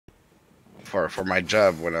for my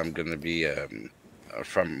job when I'm gonna be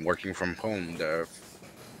from working from home.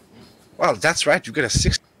 Well, that's right. You got a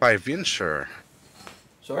 65-incher.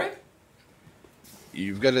 Sorry?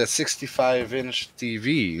 You've got a 65-inch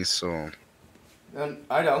TV, so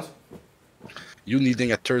I don't. you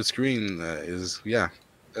needing a third screen is yeah,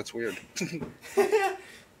 that's weird.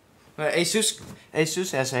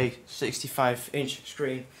 Asus has a 65-inch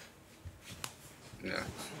screen. Yeah.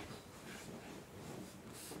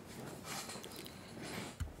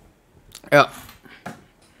 Yeah.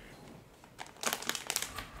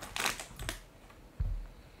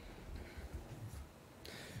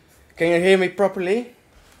 Can you hear me properly?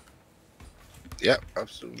 Yeah,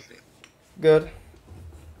 absolutely. Good.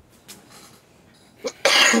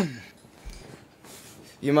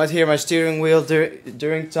 You might hear my steering wheel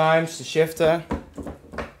during times, the shifter.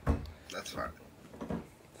 That's fine.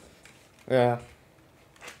 Yeah.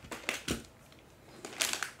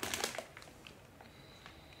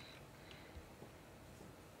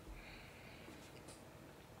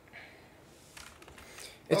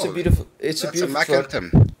 It's a beautiful. It's a beautiful truck.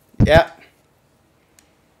 Yeah.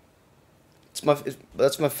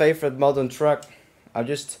 That's my favorite modern truck. I'm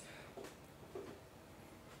just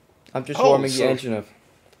warming the engine up.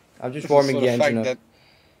 I'm just warming the engine up.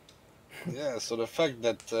 Yeah, so the fact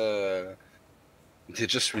that they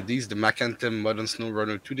just released the Macantem Modern Snow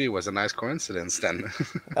Runner 2D was a nice coincidence then.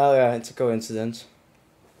 Oh yeah, it's a coincidence.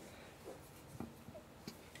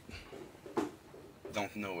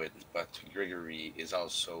 Don't know it, but Gregory is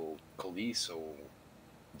also Coliso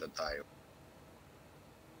the tile.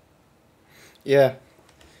 Yeah,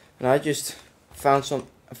 and I just found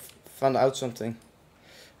out something,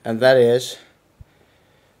 and that is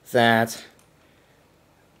that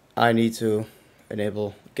I need to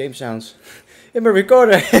enable game sounds in my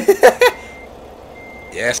recorder.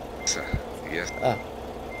 Yes, yes. Ah,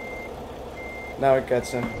 now it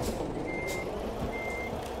gets them.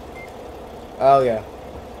 Oh yeah,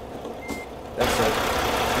 that's it.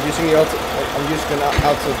 I'm using the I'm using an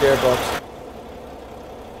auto gearbox.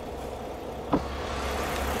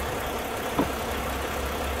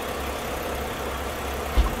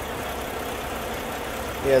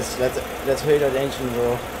 Yes, let's hear that engine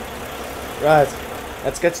roar. Right,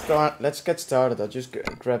 let's get started. I'll just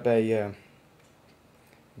grab a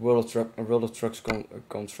World of Trucks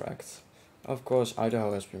contract. Of course,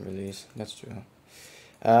 Idaho has been released. That's true.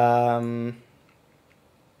 Wow,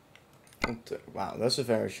 that's a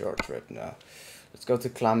very short trip now. Let's go to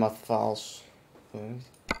Klamath Falls,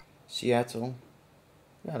 Seattle.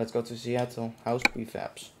 Yeah, let's go to Seattle. House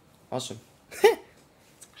prefabs. Awesome.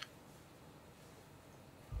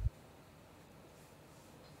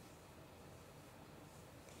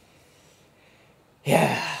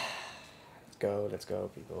 Yeah. Let's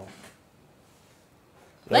go, people.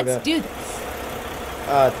 Let's do this.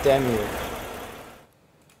 Ah, damn you.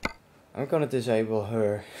 I'm gonna disable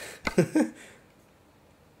her.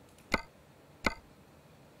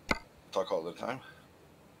 Talk all the time.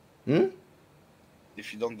 Hmm?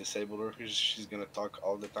 If you don't disable her, she's gonna talk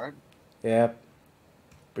all the time? Yeah,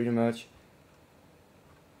 pretty much.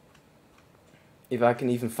 If I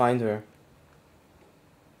can even find her.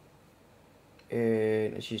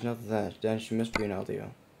 She's not that, then she must be an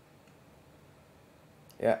audio.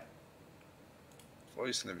 Yeah.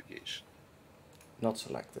 Voice navigation. Not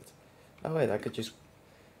selected. Oh wait, I could just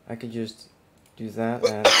do that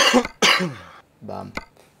and bam.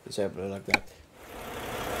 Disable it like that.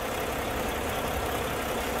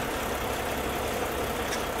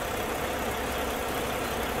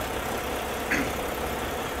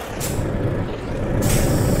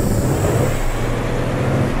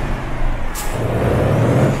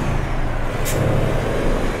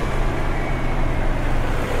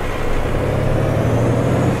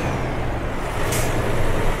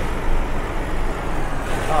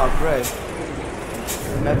 Oh great.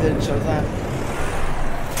 The map didn't show that.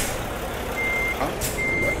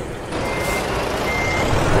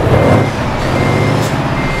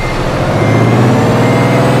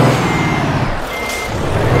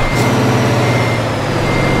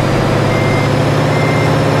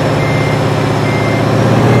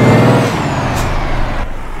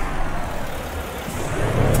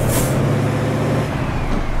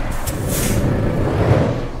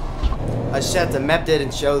 I said the map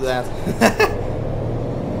didn't show that.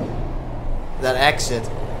 That exit. Is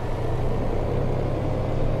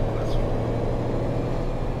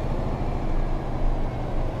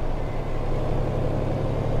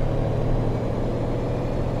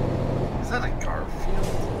that a Garfield?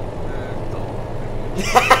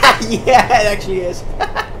 Yeah, it actually is.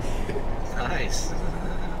 Nice.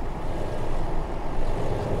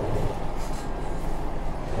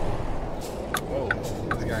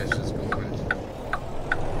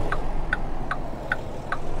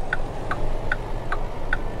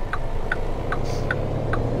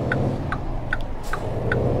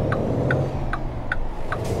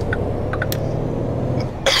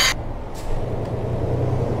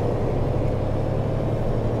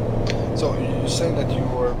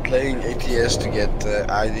 TS to get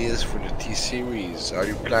ideas for the T series. Are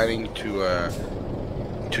you planning to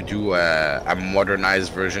do a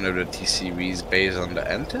modernized version of the T series based on the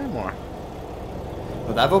Anthem, or?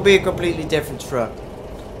 But that will be a completely different truck.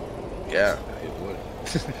 Yeah, it would.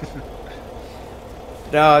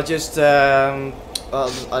 No, just well,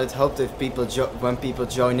 I'd hoped if people when people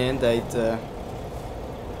join in, they'd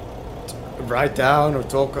write down or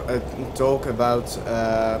talk about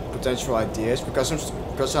potential ideas,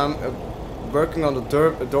 because I'm working on the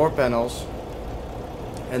door panels,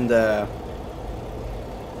 and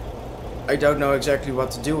I don't know exactly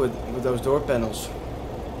what to do with those door panels.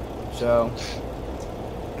 So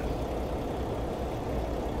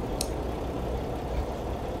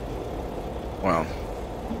well,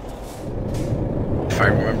 if I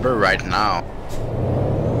remember right now.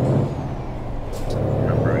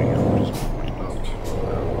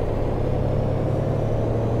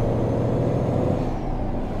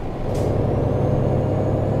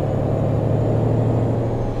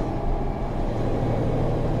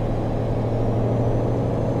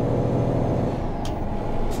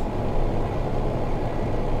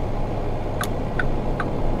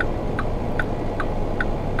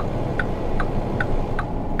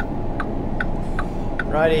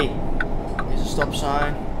 righty, here's a stop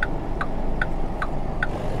sign.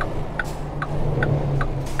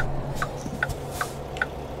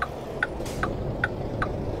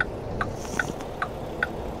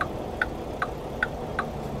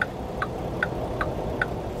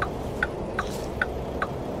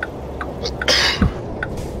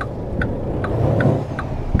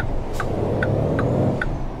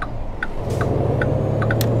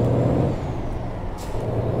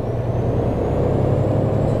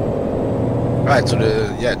 Right, so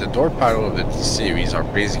the door panel of the T series are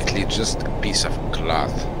basically just a piece of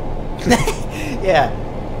cloth. Yeah.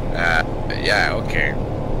 Yeah, okay.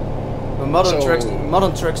 But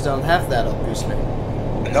modern trucks don't have that, obviously.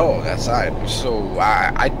 No, that's right. So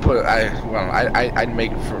I'd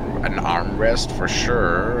make for an armrest for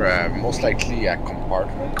sure. Most likely a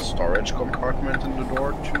compartment, storage compartment in the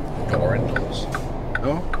door, 2 door handles.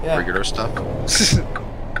 No, Yeah. Regular stuff.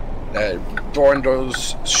 Door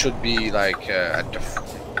handles should be like at the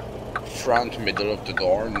front middle of the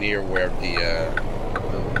door, near where the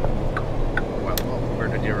where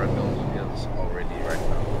the Dira build is already right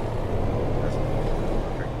now. That's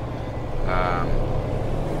perfect.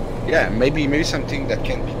 Yeah, maybe something that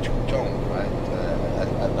can be two-tone, right?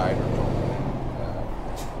 A lighter tone,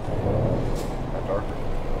 a darker.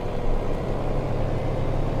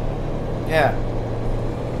 Yeah.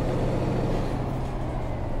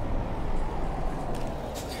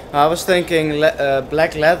 I was thinking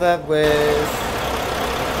black leather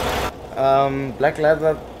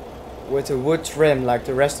with a wood trim like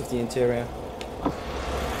the rest of the interior.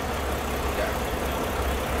 Yeah.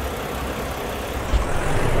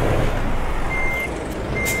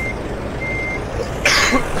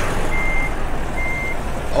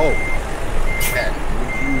 Oh, and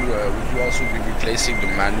would you also be replacing the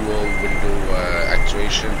manual window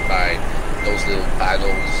actuation by those little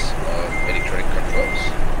paddles of electronic controls?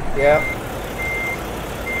 Yeah.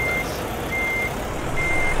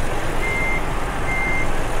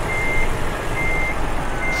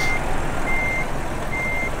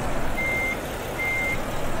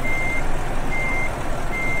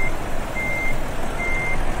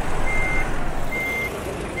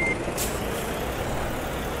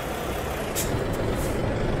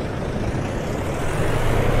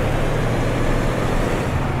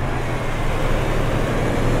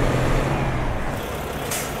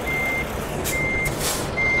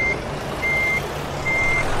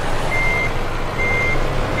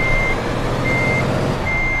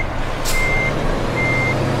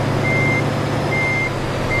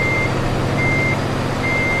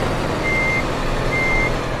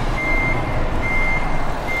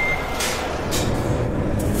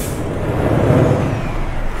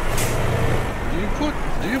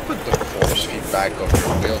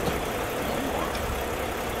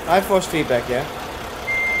 Force feedback, yeah.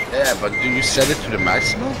 Yeah, but do you set it to the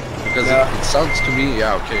maximum? Because no. it sounds to me,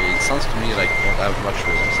 yeah, okay, it sounds to me like you don't have much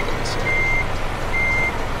resistance.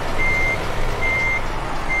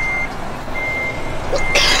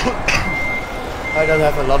 I don't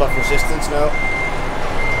have a lot of resistance now.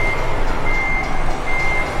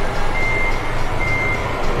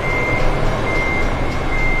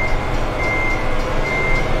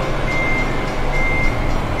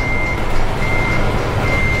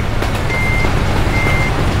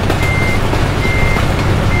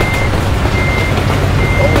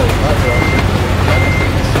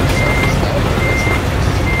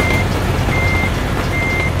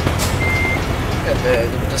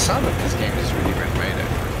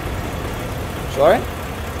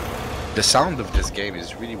 The sound of this game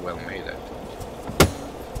is really well made, I think.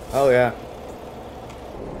 Oh yeah.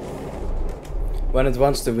 When it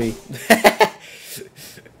wants to be.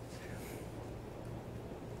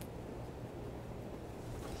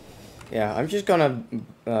 Yeah, I'm just gonna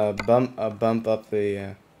bump up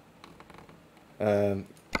the. No,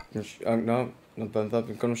 not bump up.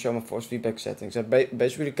 I'm gonna show my force feedback settings. I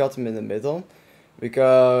basically got them in the middle,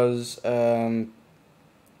 because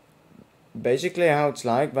basically how it's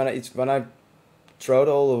like when I throw it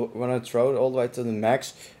all the way to the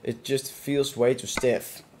max, it just feels way too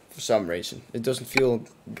stiff for some reason. It doesn't feel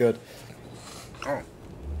good. Oh.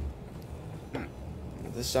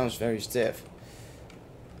 This sounds very stiff.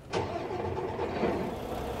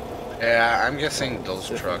 Yeah, I'm guessing those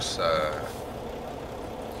trucks.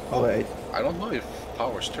 Oh wait. I don't know if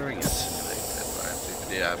power steering is simulated, right? If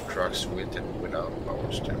they have trucks with and without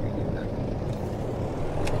power steering in them.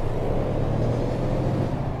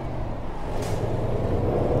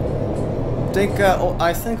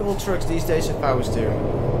 I think all trucks these days have power steering.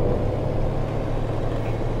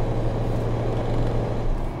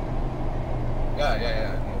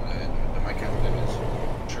 Yeah. No, the mechanic is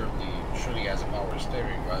surely has a power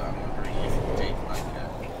steering, but I'm wondering if you take like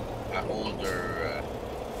an older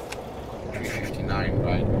 359,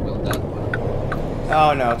 right? Will that one?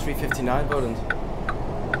 Oh no, 359 wouldn't.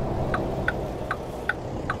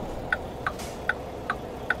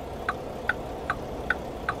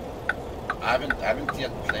 I haven't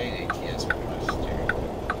yet played ATS with my steering.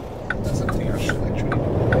 That's something I should actually do.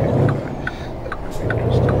 That would be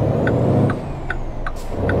interesting.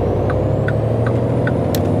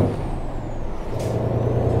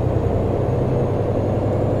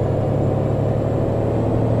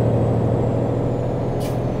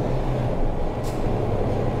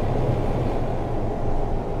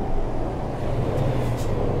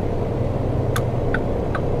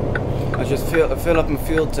 I just fill up my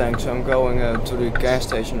fuel tank, so I'm going to the gas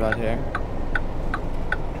station right here.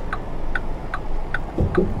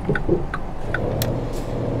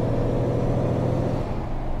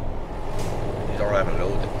 You don't have a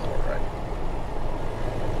load anymore, right?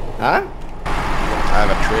 Huh? You don't have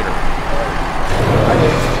a trailer.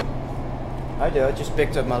 I do. I just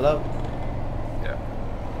picked up my load. Yeah.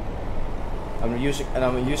 I'm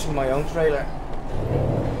using my own trailer.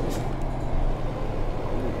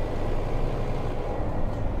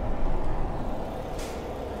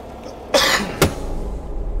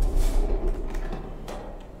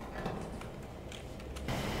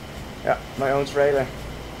 Yeah, my own trailer.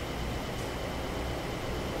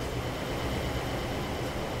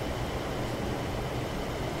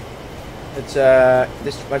 It's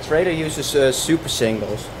my trailer uses super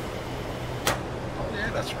singles. Oh yeah,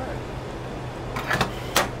 that's right.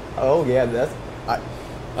 Oh yeah,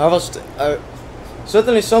 I was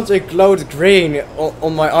suddenly something glowed green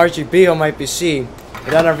on my RGB on my PC, and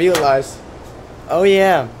then I realized, oh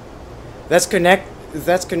yeah, that's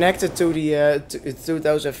connected to the to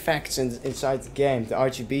those effects inside the game. The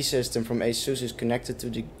RGB system from ASUS is connected to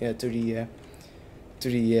the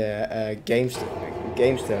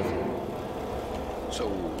game stuff. So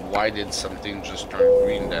why did something just turn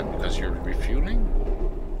green then? Because you're refueling?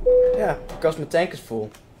 Yeah, because my tank is full.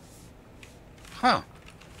 Huh.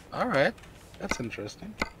 Alright. That's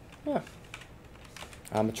interesting. Yeah.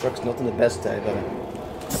 My truck's not in the best state, but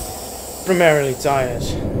primarily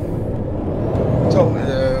tires. So,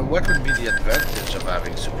 what would be the advantage of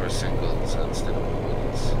having super singles instead of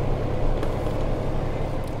wheels?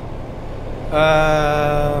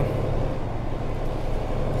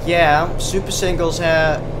 Yeah, super singles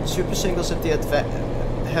have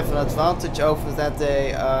have an advantage over that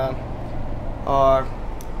they are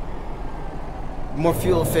more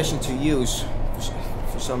fuel efficient to use.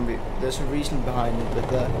 For some reason, there's a reason behind it, but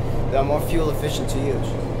they are more fuel efficient to use.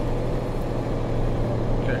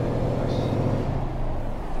 Okay.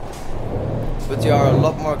 But they are a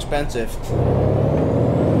lot more expensive.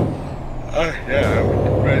 Yeah,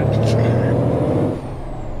 right.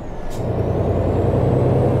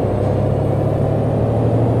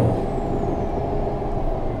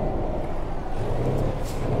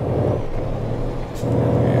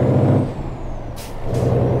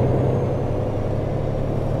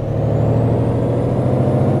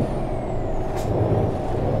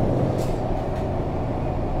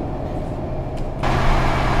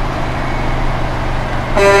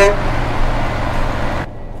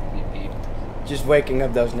 Just waking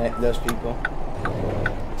up those people.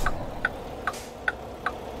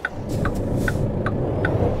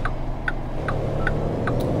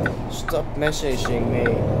 Stop messaging me.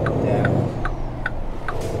 Damn.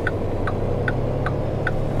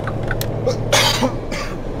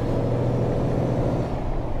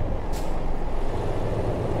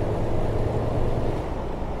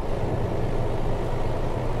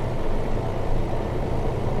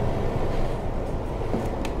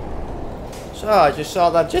 So I just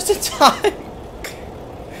saw that just in time.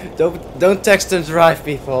 Don't text and drive,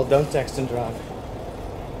 people. Don't text and drive.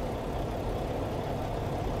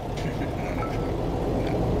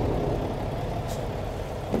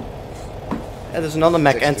 Yeah, there's another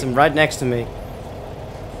Mac Anthem right next to me.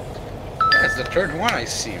 Yeah, it's the third one I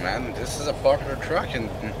see, man. This is a popular truck and.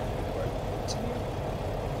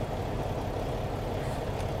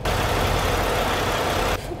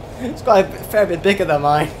 It's quite a fair bit bigger than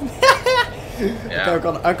mine. Yeah.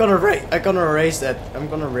 I'm gonna race that. I'm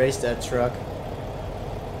gonna race that truck.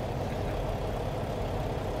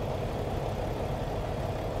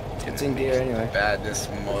 It's in gear anyway.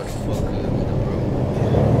 Baddest motherfucker in the room.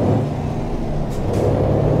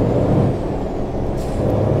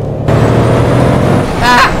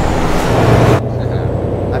 Ah!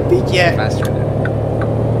 I beat you. Faster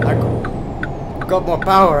than. I got more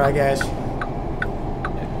power, I guess.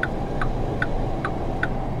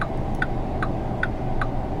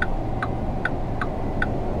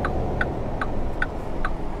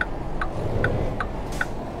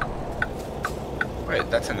 Wait,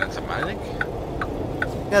 that's an automatic?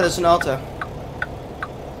 Yeah, that's an auto.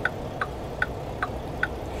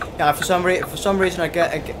 Yeah, for some reason I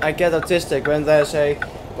get autistic when there's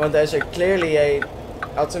a clearly a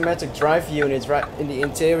automatic drive unit right in the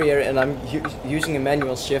interior and I'm using a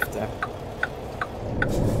manual shifter.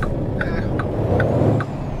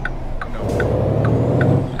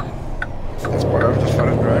 That's part of the fun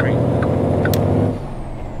of driving.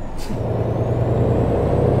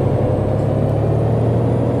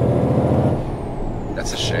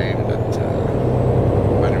 That's a shame that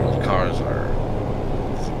manual cars are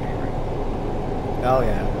disappearing. Oh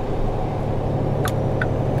yeah.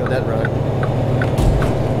 Go that road.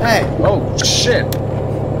 Hey! Oh shit!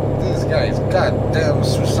 This guy is goddamn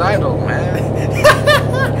suicidal, man.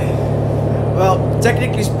 Well,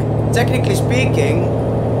 technically speaking,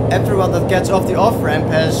 everyone that gets off the off-ramp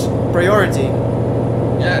has priority.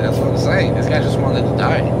 Yeah, that's what I'm saying. This guy just wanted to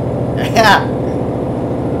die. Yeah.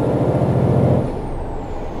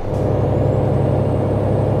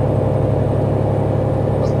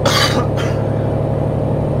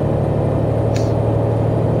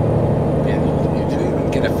 You didn't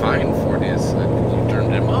even get a fine for this. You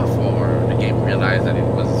turned him off, or the game realized that it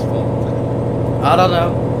was his fault. I don't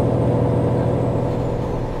know.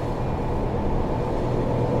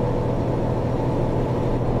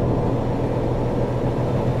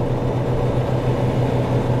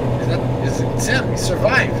 He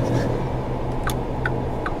survived.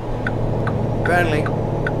 Apparently.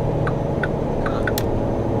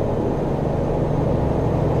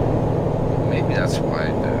 Maybe that's why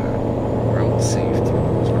the road safety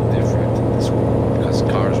rules are different in this world, because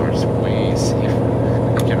cars are way safer.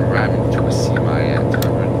 They can ram into a semi at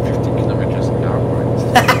 150 kilometers an hour and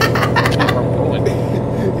keep on going.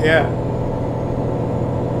 Yeah.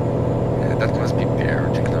 Yeah, that must be better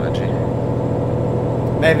technology.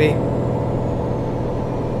 Maybe.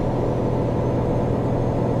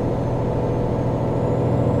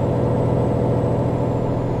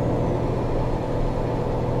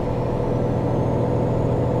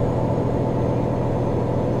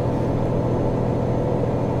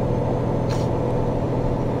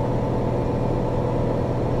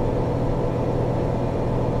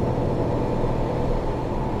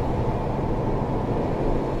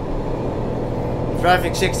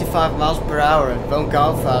 Driving 65 miles per hour and won't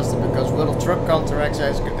go faster because little truck contracts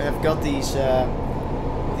have got these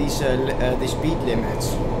speed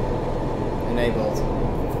limits enabled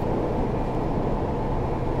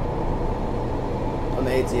on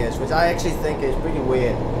the ATS, which I actually think is pretty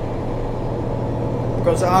weird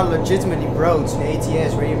because there are legitimately roads in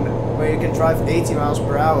ATS where you can drive 80 miles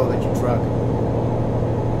per hour with your truck.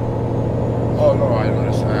 Oh no, I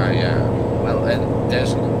noticed. Yeah. Well, and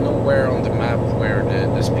there's nowhere on the map where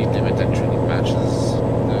the speed limit actually matches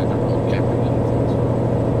the road capping limit.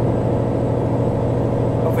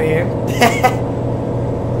 Over here.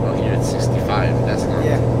 Well, here it's 65. That's not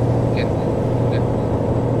get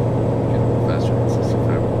faster than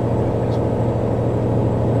 65.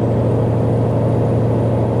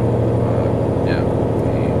 Yeah,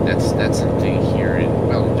 that's something here in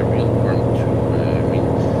the real world too. I mean,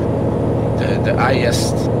 the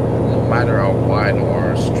highest. No matter how wide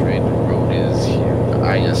or straight the road is here, the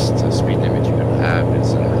highest speed limit you can have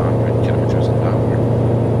is 100 kilometers an hour.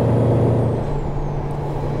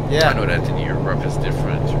 Yeah. I know that in Europe is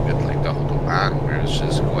different. You get like the autobahn where it's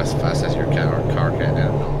just go as fast as your car can. I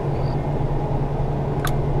don't know.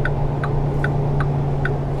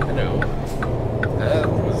 Hello. That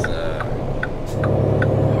was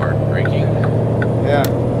heartbreaking. Yeah.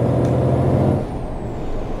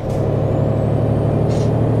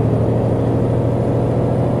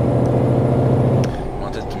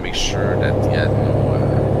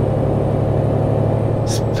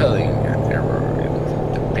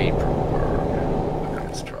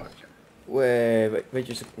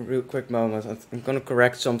 real quick moment. I'm gonna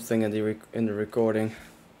correct something in the recording.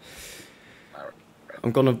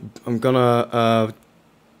 I'm gonna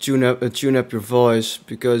tune up your voice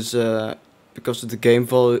because of the game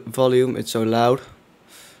volume. It's so loud.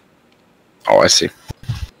 Oh, I see.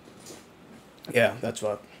 Yeah, that's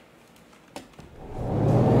what.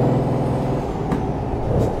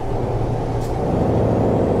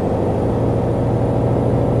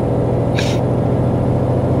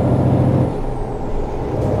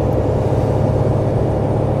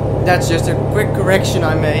 That's just a quick correction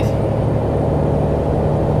I made.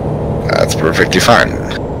 That's perfectly fine.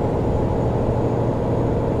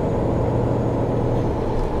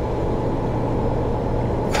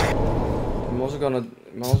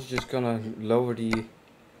 I'm also just gonna lower the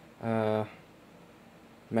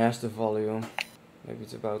master volume. Maybe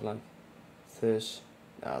it's about like this.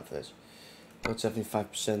 Not this. About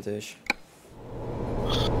 75% ish.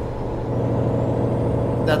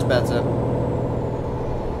 That's better.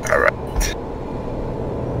 Alright.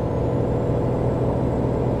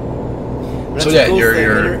 That's So yeah,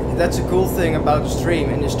 that's a cool thing about the stream.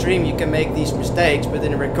 In the stream you can make these mistakes, but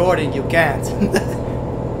in a recording you can't.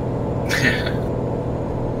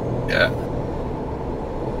 Yeah.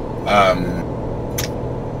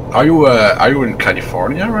 Are you in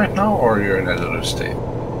California right now, or you're in another state?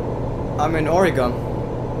 I'm in Oregon.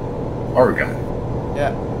 Oregon.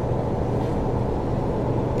 Yeah.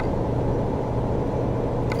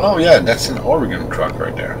 Oh yeah, that's an Oregon truck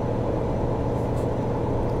right there.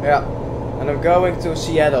 Yeah. And I'm going to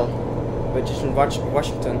Seattle, which is in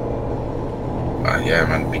Washington. Yeah,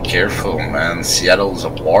 man, be careful, man. Seattle's a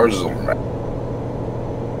war zone, man.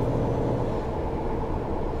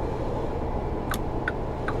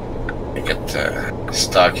 You get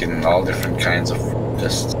stuck in all different kinds of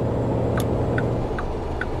just.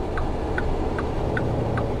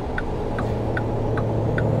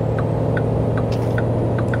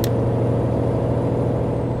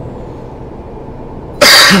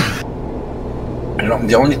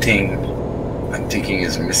 The only thing I'm thinking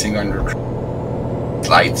is missing on your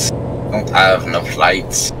lights. Don't have enough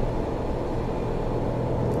lights.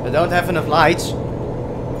 I don't have enough lights.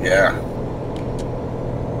 Yeah.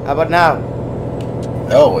 How about now?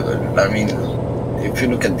 No, I mean, if you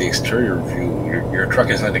look at the exterior view, your truck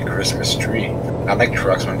is not a Christmas tree. I like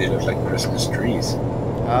trucks when they look like Christmas trees.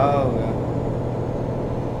 Oh, yeah.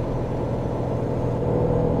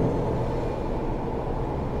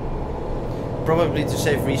 Probably to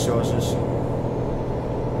save resources.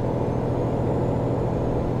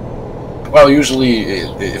 Well, usually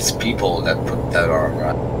it's people that put that on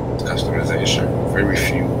customization. Very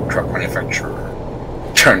few truck manufacturers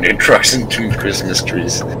turn their trucks into Christmas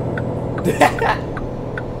trees.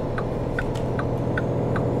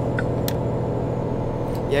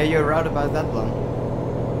 Yeah, you're right about that one.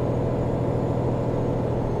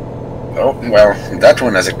 Oh, well, that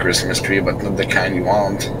one has a Christmas tree, but not the kind you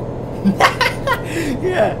want.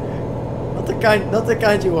 Yeah, not the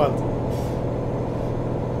kind you want.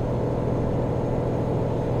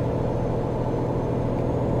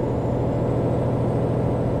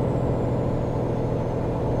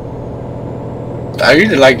 I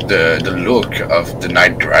really like the look of the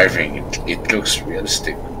night driving. It looks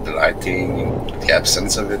realistic. The lighting, the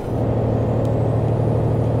absence of it.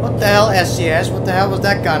 What the hell, SCS? What the hell was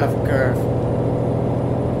that kind of a curve?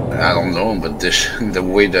 I don't know, but the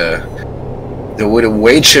way the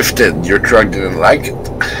weight shifted, your truck didn't like it.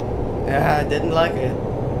 Yeah, I didn't like it.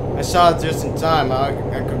 I saw it just in time. I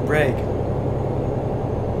could brake.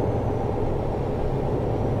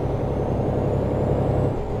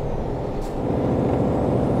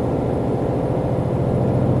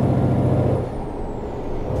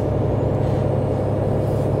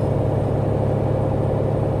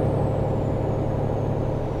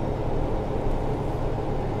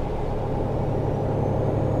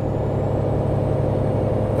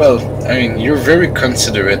 Well, I mean, you're very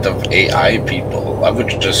considerate of AI people. I would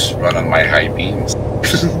just run on my high beams.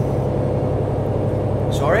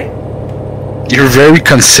 Sorry? You're very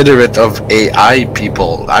considerate of AI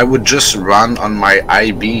people. I would just run on my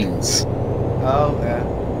I-beams. Oh, yeah.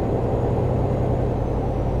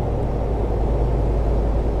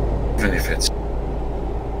 Even if it's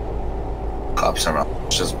cops around,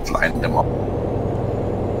 just blind them up.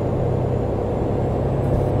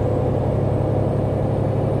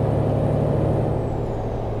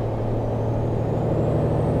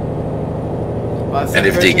 Well, And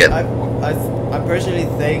if they get... I personally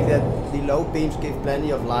think that the low beams give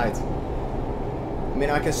plenty of light. I mean,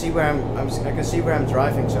 I can see where I can see where I'm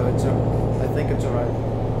driving, so it's I think it's alright.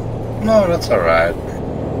 No, that's alright.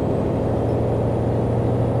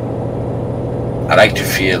 I like to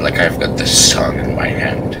feel like I've got the sun in my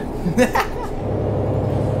hand. I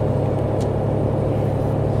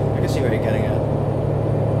can see where you're getting at.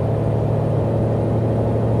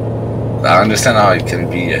 I understand how it can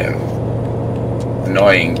be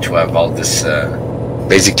annoying to have all this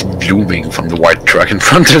basically blooming from the white truck in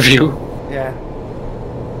front of you. Yeah.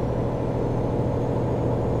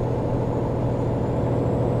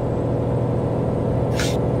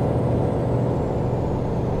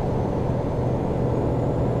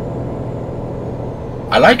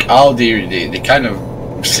 I like how they kind of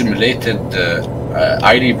simulated the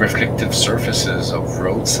highly reflective surfaces of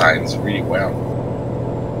road signs really well.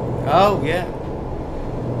 Oh, yeah.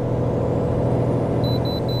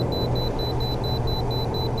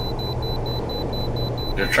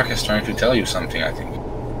 Your truck is trying to tell you something, I think.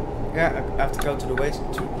 Yeah, I have to go to the wait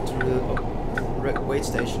the wait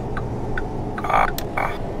station. Ah.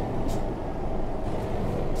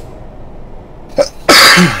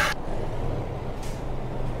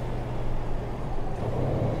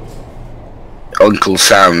 Uncle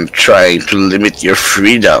Sam trying to limit your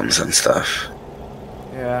freedoms and stuff.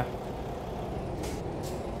 Yeah.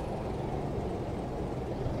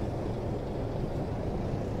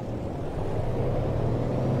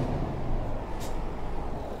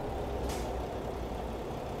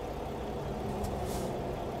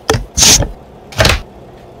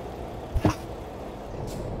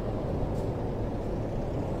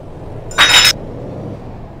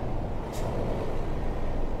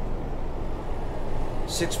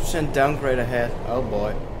 %6 downgrade ahead. Oh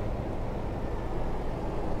boy.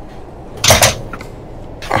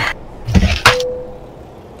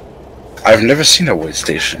 I've never seen a wait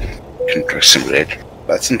station in Truck Simulator.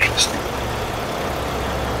 That's interesting.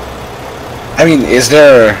 I mean, is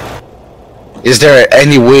there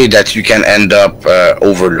any way that you can end up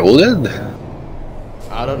overloaded?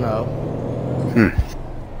 I don't know.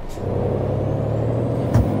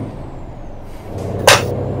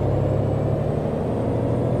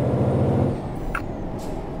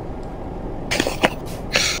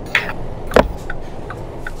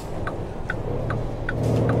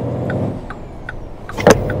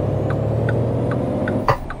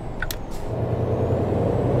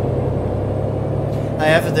 I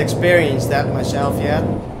haven't experienced that myself yet.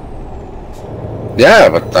 Yeah,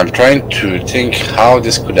 but I'm trying to think how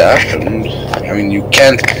this could happen. I mean, you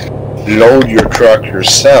can't load your truck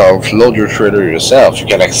yourself, load your trailer yourself. You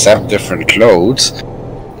can accept different loads,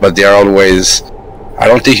 but they are always... I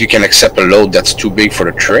don't think you can accept a load that's too big for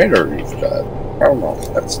the trailer you've got. I don't know.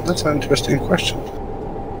 That's an interesting question.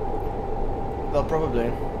 Well,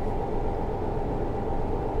 probably.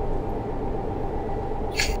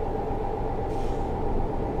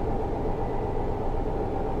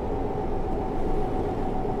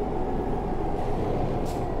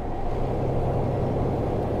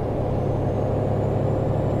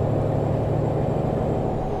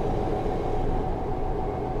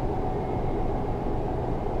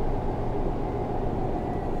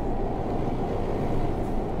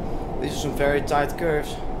 These are some very tight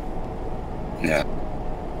curves. Yeah.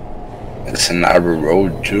 It's a narrow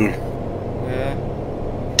road too. Yeah.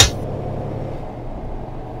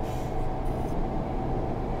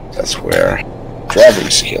 That's where driving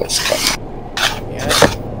skills come. Yeah.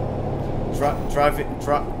 Drive a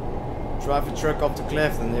truck off the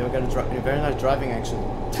cliff and you're gonna drive a very nice driving accident.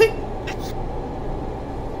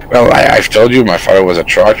 Well, I've told you my father was a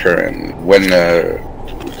trucker, and when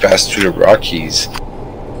we passed through the Rockies,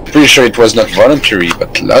 pretty sure it was not voluntary,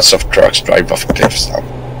 but lots of trucks drive off cliffs now.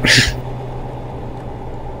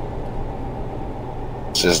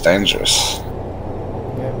 This is dangerous.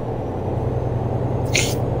 Yeah.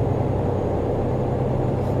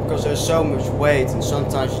 Because there's so much weight and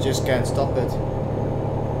sometimes you just can't stop it.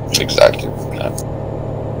 Exactly. Yeah.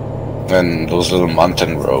 And those little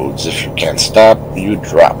mountain roads, if you can't stop, you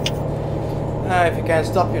drop. If you can't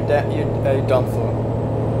stop, you're done for.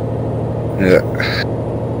 Yeah.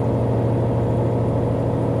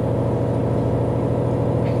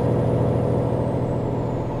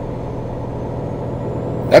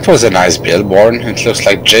 That was a nice billboard. It looks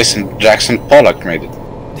like Jackson Pollock made it.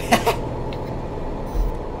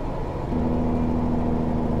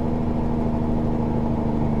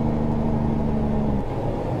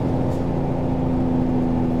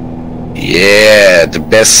 Yeah, the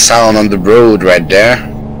best sound on the road right there.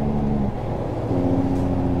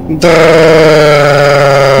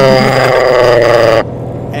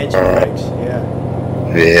 Engine brakes, yeah.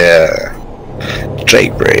 Yeah.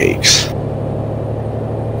 Drake brakes.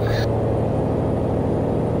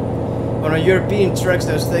 On European trucks,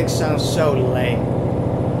 those things sound so lame.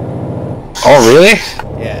 Oh, really?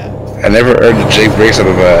 Yeah. I never heard the jailbreaks out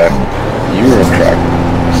of a Euro truck.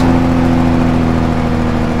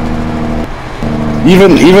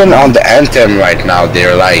 Even on the Anthem right now,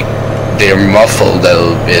 they're muffled a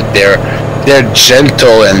little bit. They're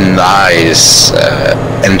gentle and nice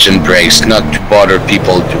engine brakes, not to bother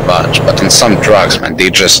people too much. But in some trucks, man, they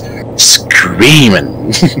just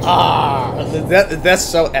screaming. That's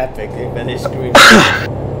so epic when they scream.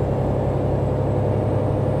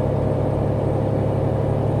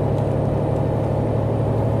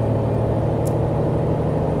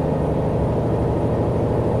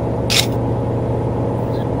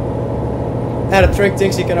 The trick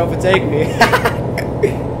thinks he can overtake me.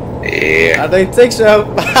 Yeah. I don't think so.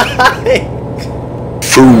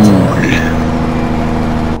 Fool.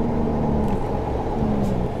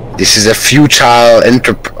 This is a futile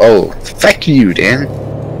Oh, fuck you, Dan.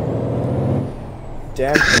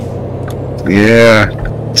 Damn. Yeah.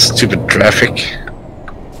 Stupid traffic.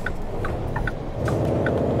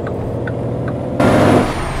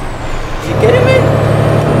 You kidding me?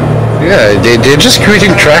 Yeah, they're just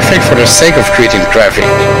creating traffic for the sake of creating traffic.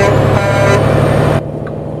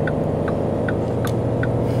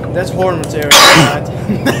 That's horn material, right?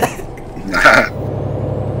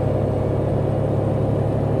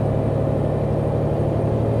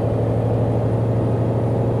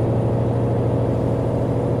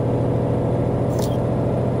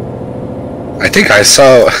 I think I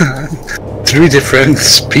saw 3 different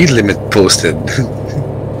speed limit posted.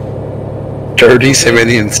 30,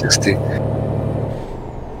 70, and 60.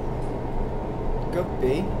 Could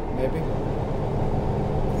be, maybe.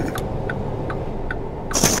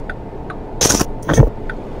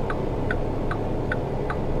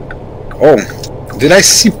 Oh, did I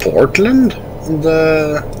see Portland on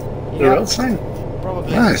the road sign?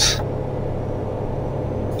 Probably. Nice.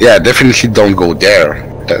 Yeah, definitely don't go there.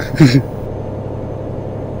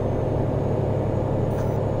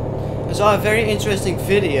 I saw a very interesting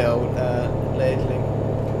video lately.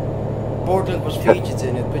 Portland was featured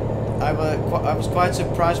in it, but I was quite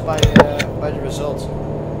surprised by the results.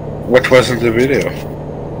 What was in the video?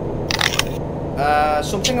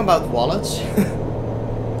 Something about wallets.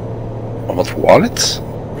 About wallets?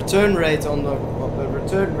 Return rate on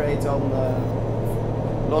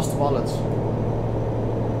lost wallets.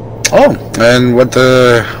 Oh, and what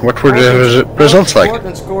were the results like?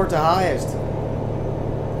 Portland scored the highest.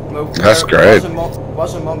 That's great.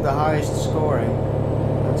 Was among the highest scoring.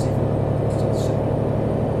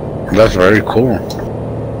 That's very cool.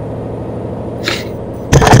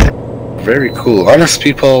 Very cool. Honest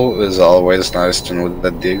people is always nice to know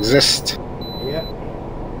that they exist. Yeah.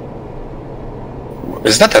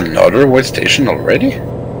 Is that another way station already?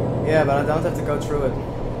 Yeah, but I don't have to go through it.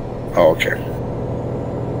 Oh, okay.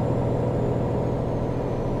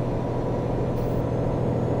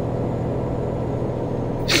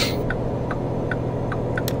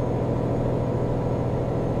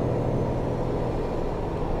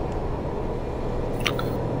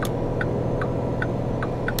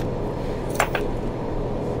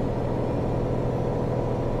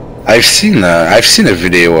 I've seen a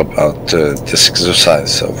video about this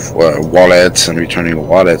exercise of wallets and returning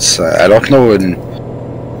wallets. I don't know in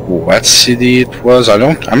what city it was.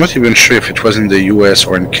 I'm not even sure if it was in the US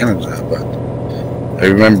or in Canada, but I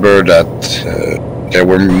remember that there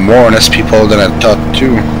were more honest people than I thought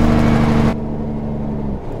too.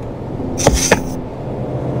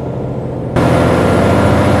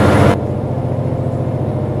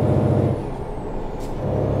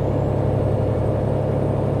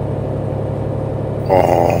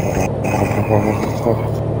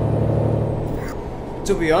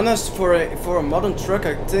 To be honest, for a modern truck,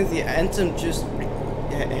 I think the Anthem just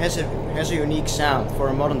has a unique sound for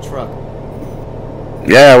a modern truck.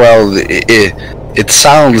 Yeah, well, it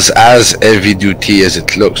sounds as heavy duty as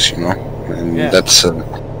it looks, you know, and Yeah. that's.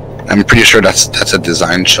 I'm pretty sure that's a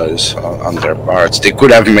design choice on their parts. They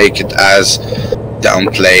could have made it as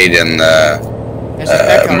downplayed and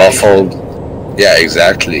muffled. Yeah,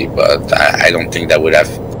 exactly. But I don't think that would have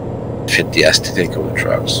fit the aesthetic of the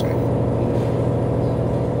trucks.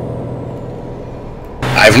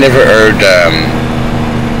 I've never heard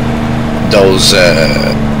those.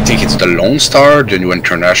 I think it's the Lone Star, the new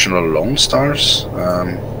International Lone Stars.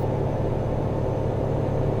 I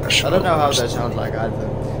don't know how they sound like either,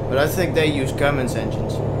 but I think they use Cummins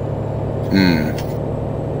engines. Hmm.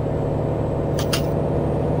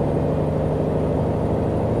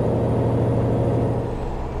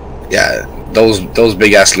 Yeah, those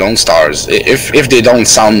big ass Lone Stars. If they don't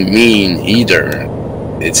sound mean either,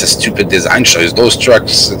 it's a stupid design choice. Those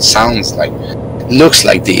trucks, it sounds like, looks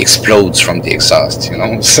like they explodes from the exhaust, you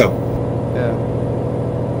know. So Yeah.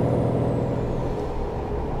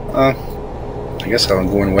 I guess I'll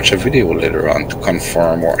go and watch a video later on to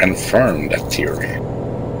confirm or infirm that theory.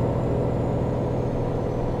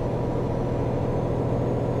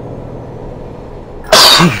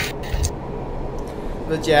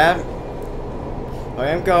 But yeah,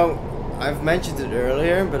 I've mentioned it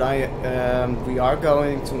earlier, but we are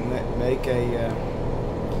going to make a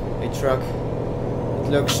truck. It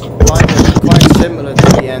looks quite similar to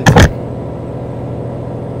the Anthem.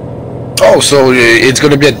 Oh, so it's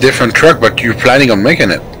going to be a different truck, but you're planning on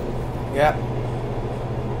making it? Yeah.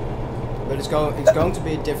 But it's going to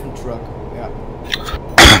be a different truck. Yeah.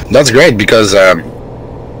 That's great, because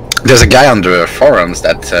there's a guy on the forums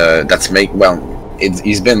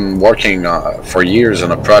he's been working for years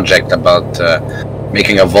on a project about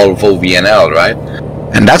making a Volvo VNL, right?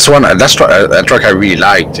 And that's a truck I really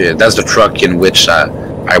liked. That's the truck in which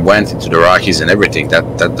I went into the Rockies and everything.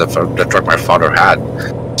 The truck my father had.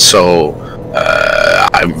 So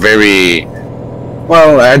I'm very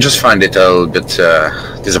I just find it a little bit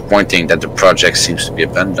disappointing that the project seems to be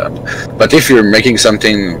abandoned. But if you're making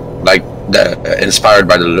something like inspired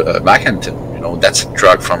by the Mackinton, that's a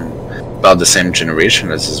truck from about the same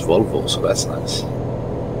generation as his Volvo, so that's nice.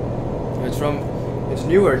 It's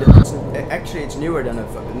newer. It's newer than a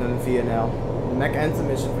VNL. The Mac Anthem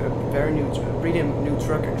is a pretty new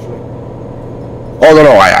truck actually. Oh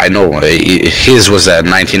no, I know. His was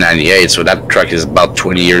 1998, so that truck is about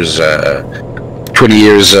 20 years or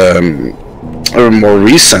more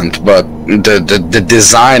recent. But the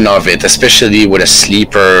design of it, especially with a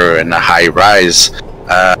sleeper and a high rise,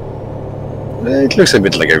 it looks a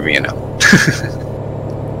bit like a VNL.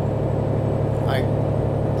 I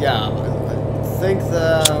think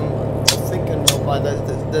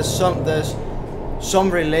there's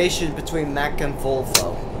some relation between Mac and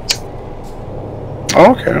Volvo.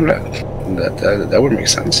 Oh, okay, that would make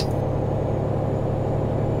sense.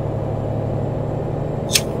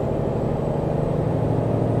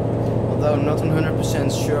 Although I'm not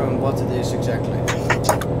 100% sure on what it is exactly.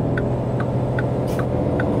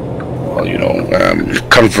 Well,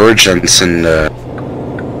 convergence in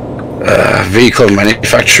vehicle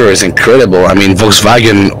manufacture is incredible. I mean,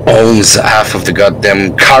 Volkswagen owns half of the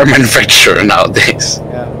goddamn car manufacturer nowadays.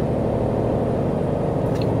 Yeah.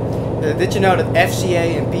 Did you know that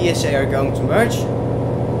FCA and PSA are going to merge?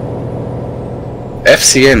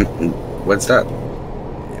 FCA and what's that?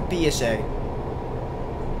 PSA.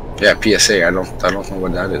 Yeah, PSA. I don't know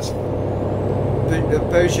what that is.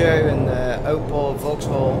 Peugeot and Opel,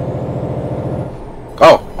 Vauxhall.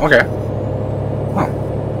 Oh, okay. Oh,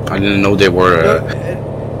 I didn't know they were.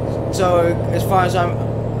 So as far as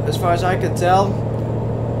I can tell,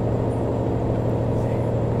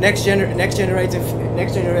 next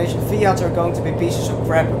generation Fiats are going to be pieces of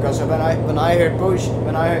crap, because when I hear Peugeot,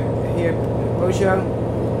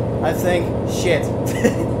 I think shit.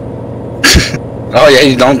 Oh yeah,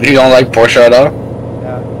 you don't like Porsche at all?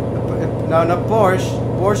 No, not Porsche.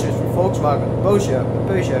 Porsche is from Volkswagen.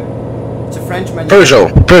 Peugeot. It's a French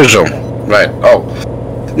manufacturer. Peugeot. Right. Oh.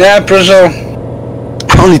 Yeah, Peugeot.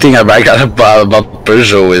 Only thing I like about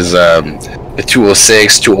Peugeot is the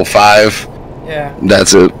 206, 205. Yeah.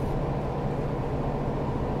 That's it.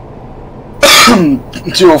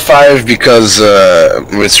 205 because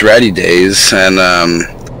it's rally days, and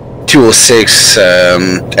 206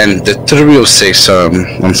 and the 306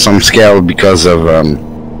 on some scale because of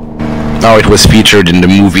how it was featured in the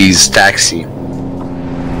movies Taxi.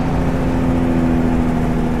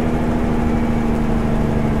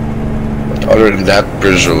 But other than that,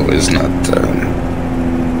 Peugeot is not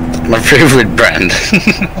my favorite brand.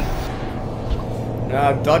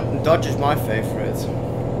 No, Dodge is my favorite.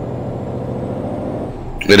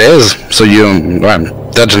 It is. So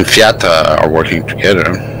Dodge and Fiat are working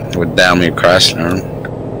together with Daimler Chrysler.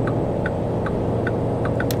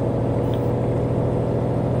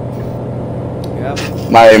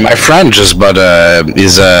 My friend just bought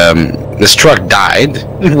his truck died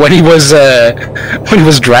when he was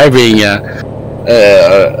driving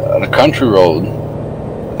on a country road.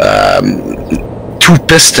 Two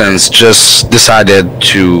pistons just decided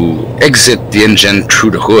to exit the engine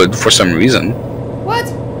through the hood for some reason. What?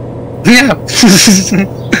 Yeah.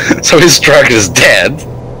 So his truck is dead.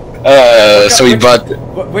 So he bought.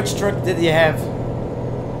 Which truck did he have?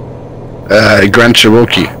 Grand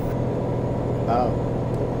Cherokee. Oh.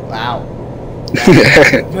 Wow.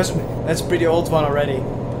 That's a pretty old one already.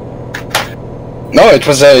 No, it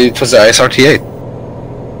was a SRT8.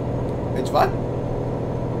 It's what?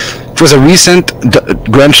 It was a recent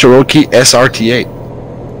Grand Cherokee SRT8.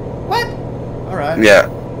 What? All right. Yeah.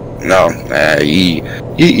 No, he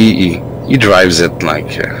drives it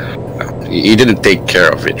like He didn't take care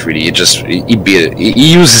of it really. He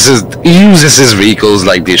uses his vehicles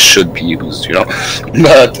like they should be used, you know.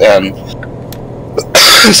 But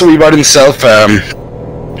so he bought himself a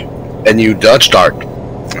new Dodge Dart.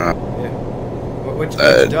 Yeah. Which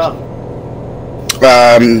Dart?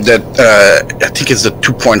 That I think it's the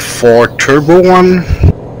 2.4 turbo one.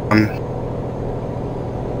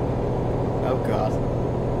 Oh god.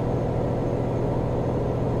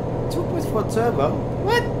 2.4 turbo?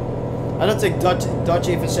 What? I don't think Dodge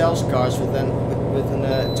even sells cars with a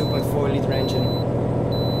 2.4 liter engine.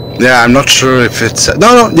 Yeah, I'm not sure if it's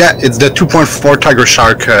yeah, it's the 2.4 Tiger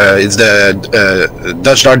Shark. It's the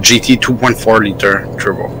Dodge Dart GT 2.4 liter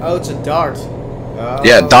turbo. Oh, it's a Dart. Oh.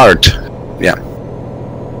 Yeah, Dart. Yeah.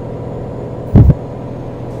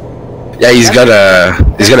 Yeah, he's got a.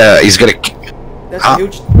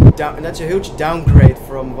 That's a huge downgrade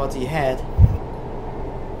from what he had.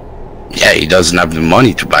 Yeah, he doesn't have the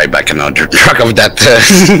money to buy back another truck of that.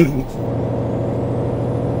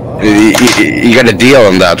 He got a deal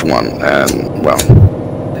on that one, and well,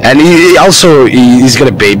 and he's got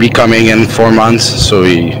a baby coming in 4 months, so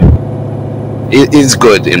it's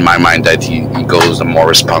good in my mind that he goes a more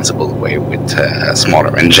responsible way with a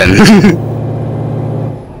smaller engine.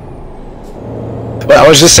 But I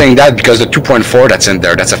was just saying that because the 2.4 that's in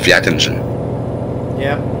there, that's a Fiat engine.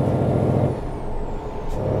 Yeah.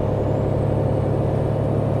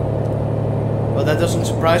 Well, that doesn't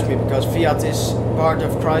surprise me because Fiat is part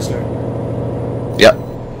of Chrysler. Yeah.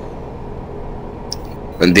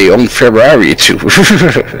 And they own Ferrari too.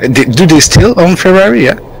 Do they still own Ferrari?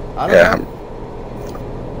 Yeah. I don't know.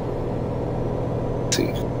 Let's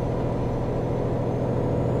see.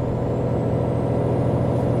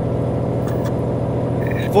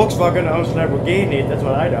 Volkswagen owns Lamborghini, that's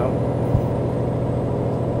what I know.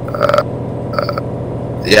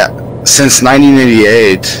 Yeah. Since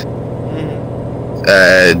 1988.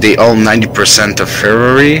 They own 90% of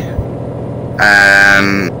Ferrari,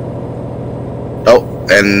 and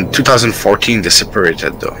in 2014 they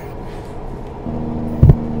separated though.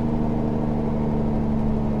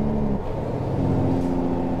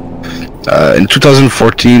 In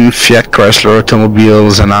 2014, Fiat Chrysler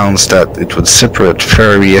Automobiles announced that it would separate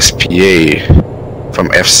Ferrari SPA from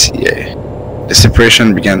FCA. The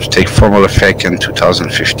separation began to take formal effect in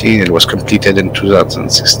 2015 and was completed in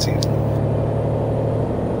 2016.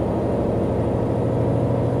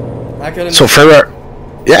 So Ferrari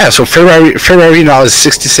now is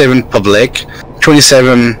 67 public,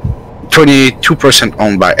 22%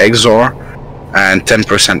 owned by Exor, and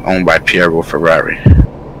 10% owned by Piero Ferrari.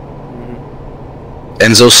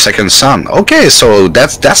 Enzo's second son. Okay, so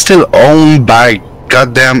that's still owned by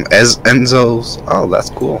goddamn Enzo's. Oh, that's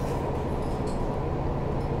cool.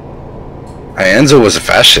 Enzo was a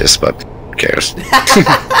fascist, but who cares?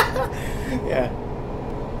 Yeah.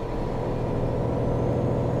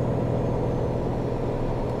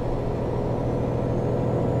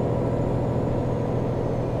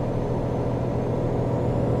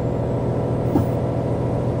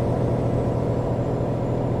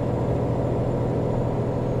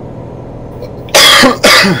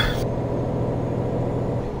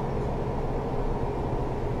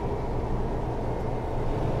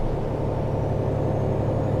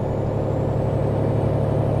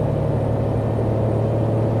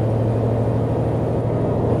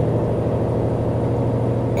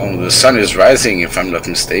 The sun is rising, if I'm not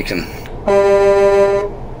mistaken.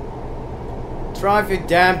 Drive your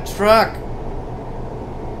damn truck.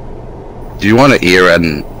 Do you want to hear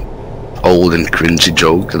an old and cringy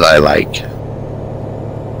joke that I like?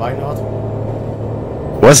 Why not?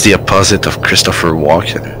 What's the opposite of Christopher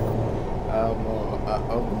Walken?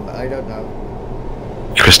 I don't know.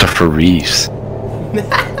 Christopher Reeves.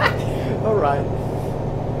 Alright.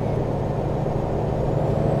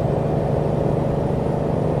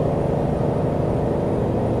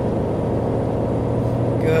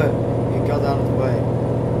 Good. You got out of the way.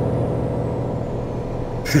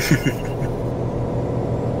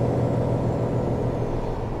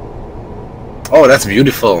 Oh, that's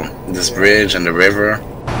beautiful. This bridge and the river.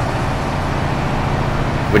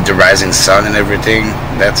 With the rising sun and everything.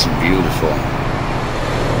 That's beautiful.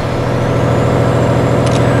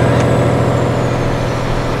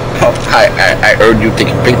 Oh, I heard you take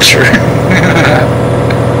a picture.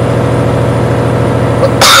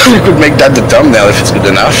 You could make that the thumbnail if it's good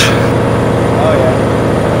enough. Oh yeah.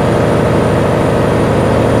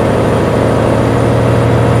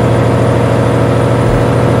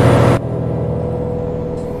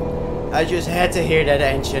 I just had to hear that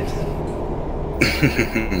engine.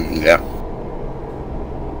 Yeah.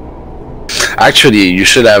 Actually, you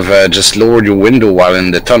should have just lowered your window while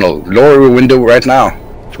in the tunnel. Lower your window right now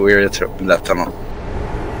to where it's in that tunnel.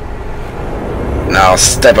 Now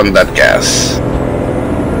step on that gas.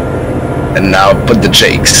 And now put the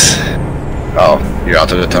jakes. Oh, you're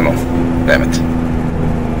out of the tunnel. Damn it.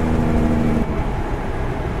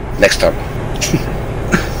 Next time.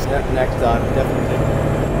 Yeah, next time, definitely.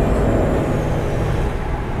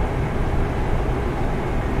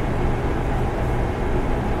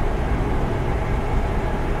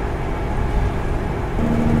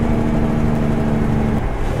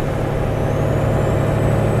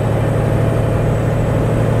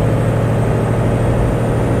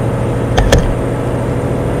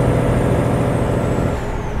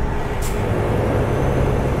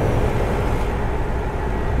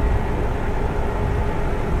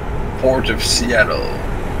 Port of Seattle.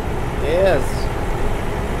 Yes.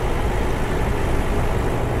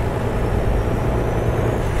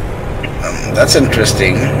 That's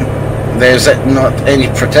interesting. There's not any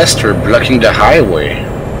protester blocking the highway.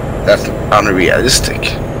 That's unrealistic.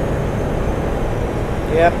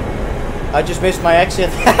 Yep. I just missed my exit.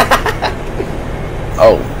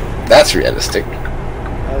 Oh, that's realistic.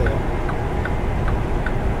 Oh yeah.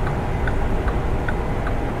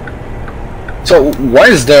 So why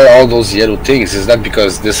is there all those yellow things? Is that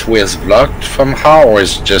because this way is blocked somehow, or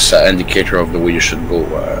is it just an indicator of the way you should go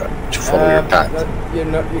to follow your path? But you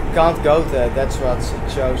can't go there. That's what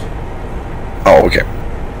it shows. Oh, okay.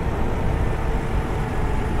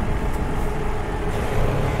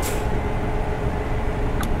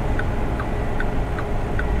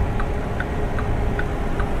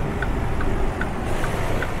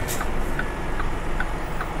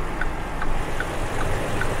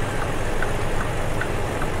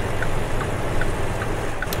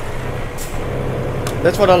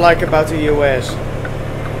 That's what I like about the US.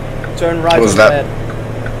 Turn right Was on that?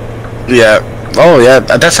 red. Yeah. Oh, yeah.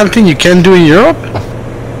 That's something you can do in Europe?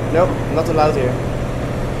 Nope, not allowed here.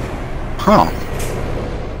 Huh.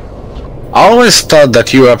 I always thought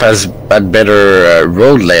that Europe has a better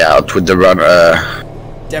road layout with the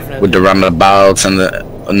Definitely. with the roundabouts and the.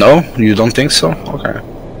 No, you don't think so? Okay.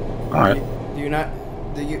 All right. Do you not?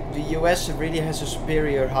 The US really has a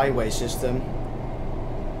superior highway system.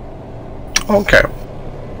 Okay.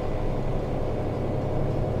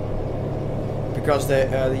 Because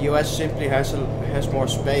the US simply has more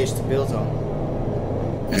space to build on.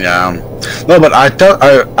 Yeah. No, but I thought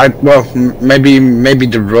well maybe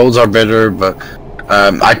the roads are better, but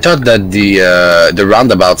I thought that the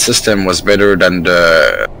roundabout system was better than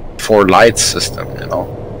the four lights system. You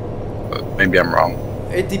know. But maybe I'm wrong.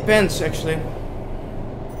 It depends, actually.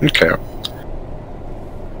 Okay.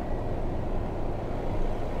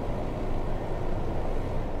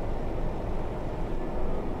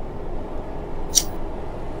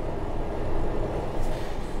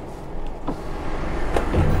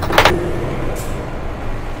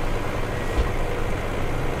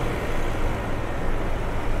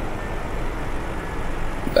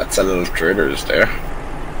 That's a little traders there.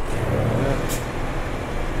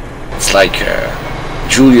 It's like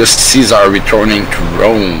Julius Caesar returning to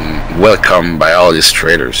Rome, welcomed by all his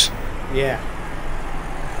traders. Yeah.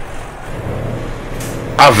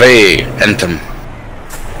 Ave anthem.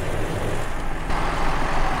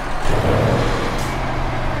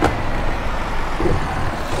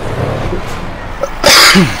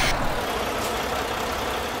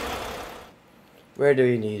 Where do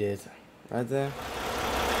you need it? Right there.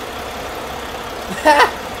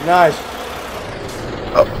 Nice.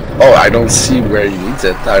 Oh, I don't see where he needs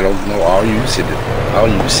it. I don't know how you see it. How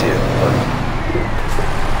you see it. But...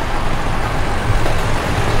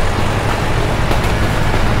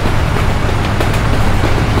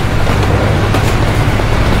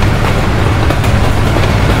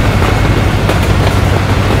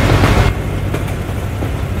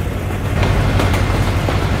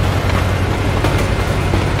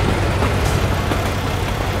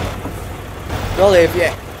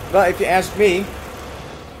 Well, if you ask me,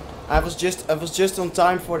 I was just on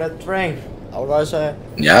time for that train. Otherwise,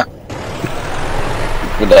 yeah.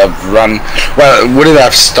 Would have run. Well, would it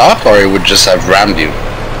have stopped, or it would just have rammed you?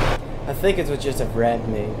 I think it would just have rammed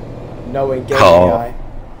me, knowing game Oh. AI.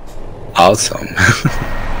 Awesome.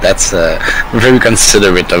 That's very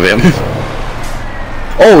considerate of him.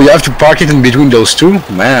 Oh, you have to park it in between those two?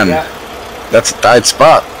 Man, Yeah. that's a tight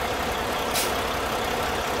spot.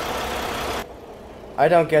 I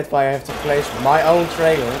don't get why I have to place my own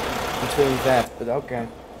trailer between that, but okay.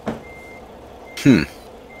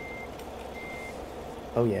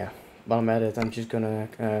 Oh yeah, while I'm at it, I'm just gonna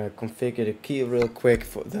configure the key real quick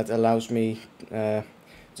that allows me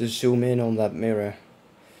to zoom in on that mirror.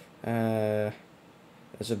 There's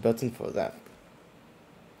a button for that.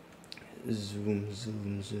 Zoom,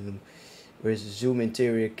 zoom, zoom. Where's the zoom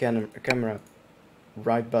interior camera?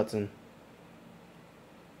 Right button.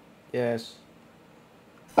 Yes.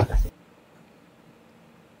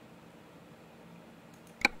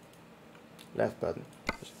 Left button.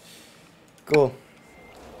 Cool.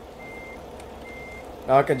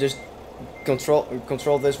 Now I can just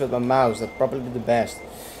control this with my mouse. That's probably the best.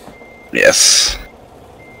 Yes.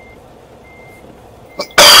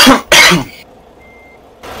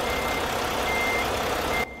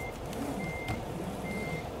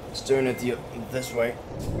 Let's turn it this way.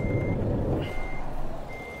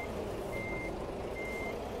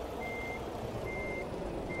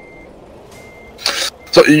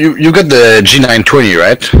 So you got the G920,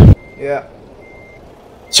 right? Yeah.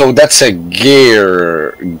 So that's a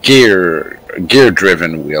gear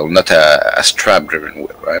driven wheel, not a strap driven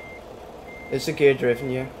wheel, right? It's a gear driven,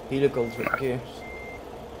 yeah. Helical gears.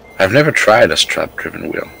 I've never tried a strap driven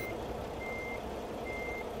wheel.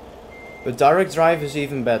 But direct drive is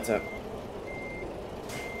even better.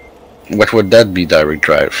 What would that be, direct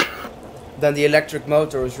drive? Then the electric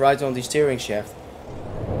motor is right on the steering shaft.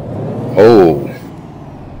 Oh.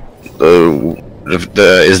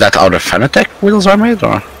 Is that how the Fanatec wheels are made,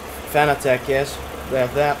 or? Fanatec, yes. They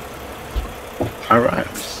have that.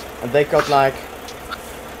 Alright. And they got like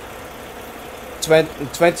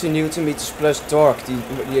 20 Newton meters plus torque,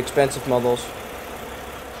 the expensive models.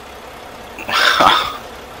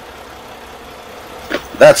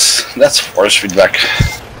 That's force feedback.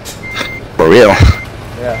 For real.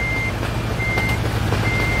 Yeah.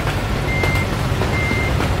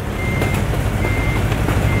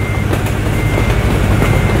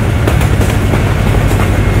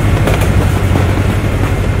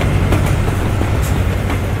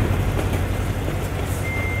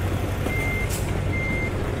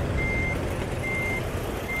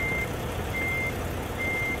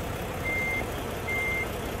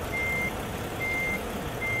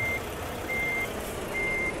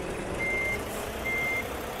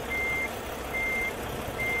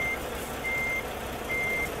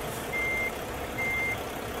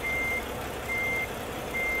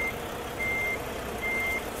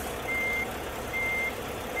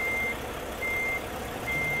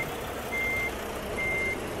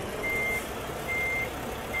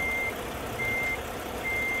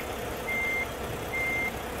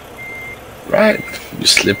 Right. You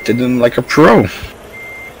slipped it in like a pro.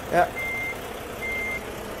 Yeah.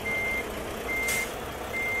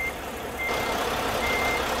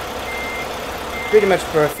 Pretty much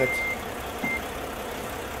perfect.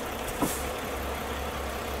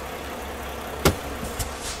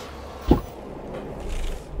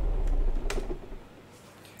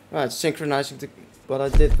 Right, synchronizing what I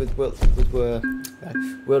did with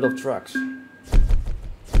World of Trucks.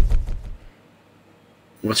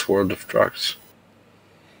 What's World of Trucks?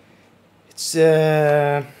 It's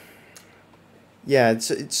yeah,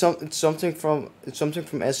 it's something from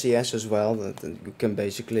SES as well. That you can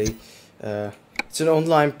basically it's an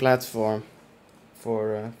online platform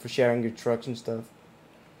for sharing your trucks and stuff.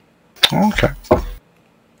 Okay.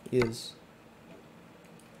 Yes.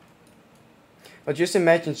 But just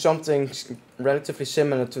imagine something relatively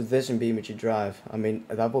similar to this in BMG Drive. I mean,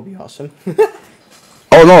 that would be awesome.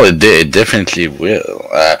 Oh no, it definitely will.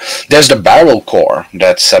 There's the barrel core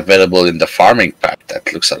that's available in the farming pack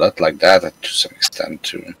that looks a lot like that to some extent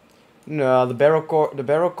too. No, the barrel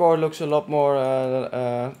core looks a lot more.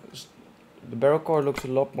 The barrel core looks a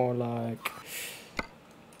lot more like.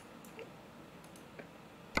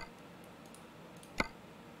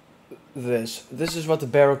 This is what the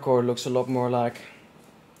barrel core looks a lot more like.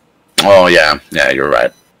 Oh yeah, you're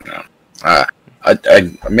right. Yeah. I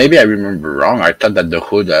maybe I remember wrong. I thought that the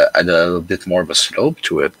hood had a little bit more of a slope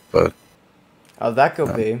to it, but Oh, that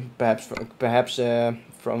could be perhaps from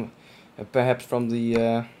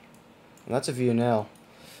the that's a VNL.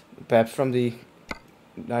 Perhaps from the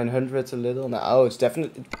 900 a little. No, it's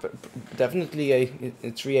definitely a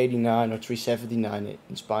 389 or 379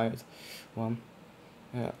 inspired one.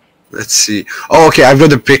 Yeah. let's see. Oh, okay, I've got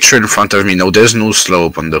the picture in front of me. No, there's no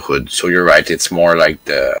slope on the hood, so you're right. It's more like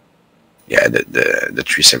the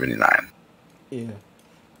 379. Yeah.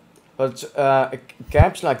 But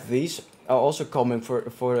cabs like these are also coming for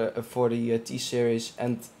the T series,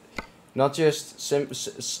 and not just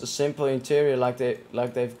simple interior like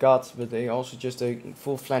they've got, but they also just a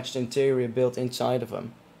full-fledged interior built inside of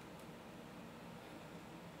them.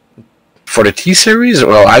 For the T series,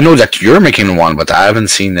 well, I know that you're making one, but I haven't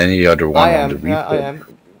seen any other one on the repo. I am.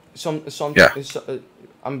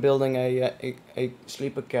 I'm building a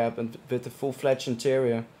sleeper cab and with a full-fledged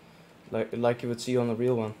interior, like you would see on the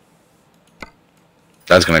real one.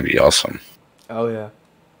 That's gonna be awesome. Oh yeah.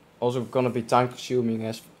 Also gonna be time consuming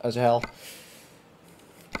as hell.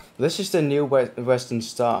 This is the new Western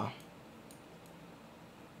Star.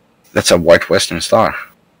 That's a white Western Star.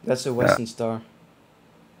 That's a Western Star.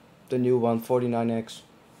 The new one, 49X.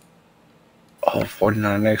 Oh,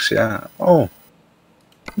 49X, yeah. Oh.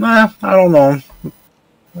 Nah, I don't know.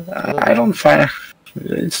 I don't find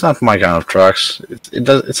it's not my kind of trucks.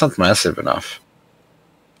 It's not massive enough.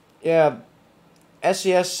 Yeah,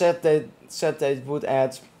 SES said they would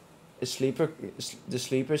add a the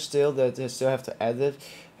sleeper still, that they still have to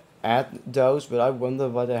add those, but I wonder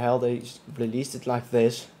why the hell they released it like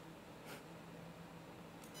this.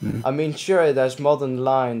 I mean, sure, it has modern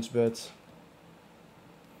lines, but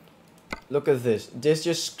look at this. This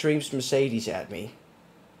just screams Mercedes at me.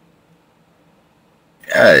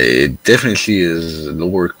 Yeah, it definitely is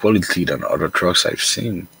lower quality than other trucks I've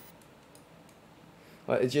seen.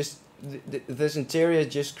 Well, it just this interior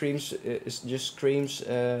just screams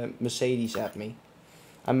Mercedes at me.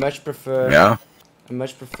 I much prefer. Yeah. I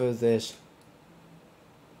much prefer this.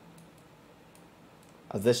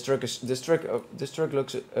 This truck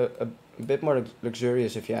looks a bit more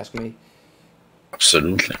luxurious, if you ask me.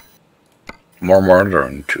 Absolutely. More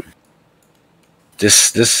modern too.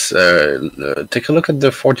 Take a look at the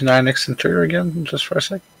 49X interior again, just for a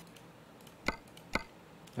sec.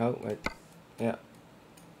 Oh wait, yeah.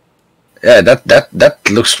 Yeah, that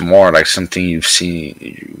looks more like something you've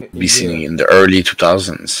seeing in the early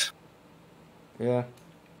 2000s. Yeah.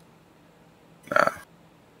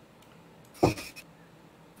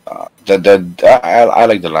 I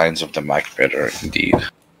like the lines of the Mac better, indeed.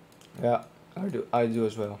 Yeah, I do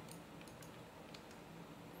as well.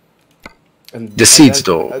 And The seats,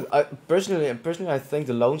 though. I personally, I think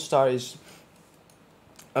the Lone Star is.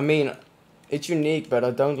 I mean, it's unique, but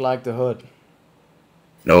I don't like the hood.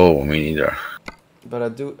 No, me neither. But I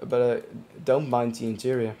don't mind the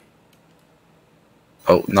interior.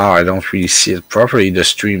 Oh, now I don't really see it properly. The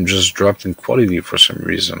stream just dropped in quality for some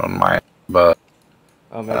reason on mine, but.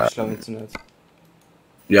 Oh, maybe slow internet.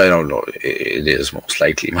 Yeah, I don't know. It is most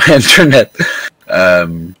likely my internet.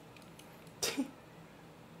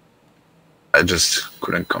 I just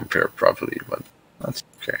couldn't compare properly, but that's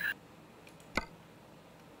okay.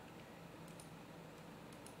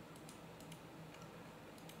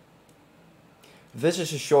 This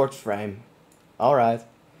is a short frame. All right,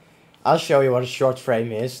 I'll show you what a short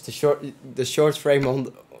frame is. The short frame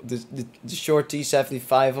on the short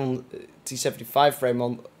T75 on T75 frame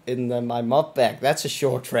on in my mod pack. That's a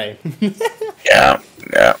short frame. Yeah.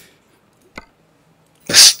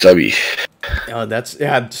 Stubby. Oh, that's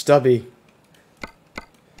stubby.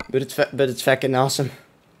 But it's fucking awesome.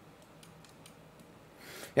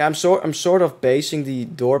 Yeah, I'm sort of basing the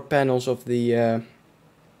door panels of the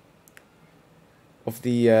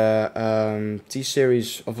T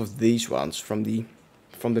series of these ones from the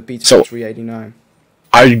Pizza 389.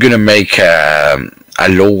 Are you gonna make a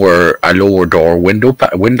lower door window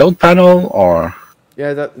panel or?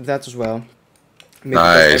 Yeah, that as well. I mean,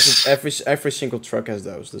 nice. Every single truck has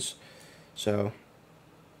those. So.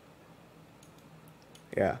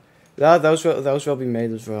 Yeah, those will be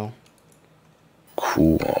made as well.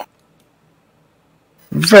 Cool.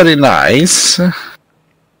 Very nice.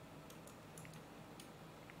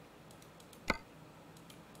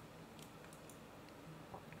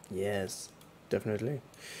 Yes, definitely.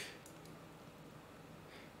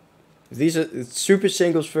 These are super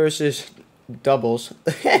singles versus doubles.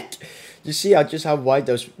 You see how wide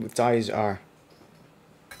those tires are.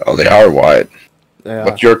 Oh, they are wide. Yeah.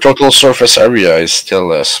 But your total surface area is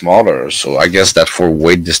still smaller, so I guess that for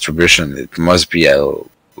weight distribution it must be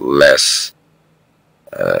less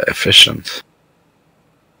efficient.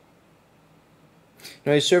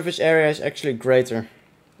 No, your surface area is actually greater.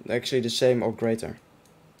 Actually the same or greater.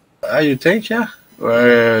 You think, yeah?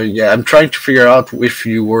 Yeah, I'm trying to figure out if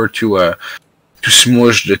you were to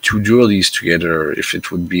smush the two dualies together, if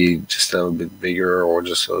it would be just a little bit bigger or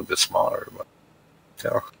just a little bit smaller. But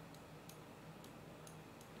yeah.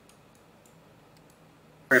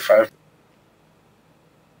 35.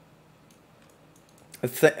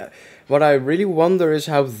 What I really wonder is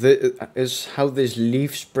how this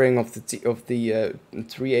leaf spring of the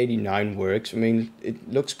 389 works. I mean, it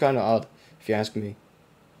looks kind of odd, if you ask me.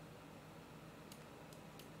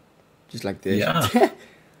 Just like this. Yeah.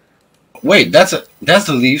 Wait, that's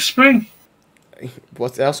the leaf spring?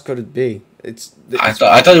 What else could it be? I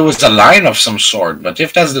thought it was a line of some sort, but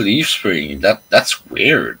if that's the leaf spring, that's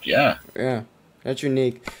weird. Yeah. Yeah, that's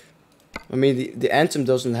unique. I mean, the Anthem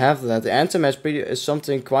doesn't have that. The Anthem is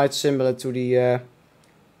something quite similar to the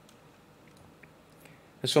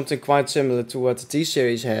It's something quite similar to what the T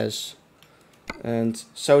series has, and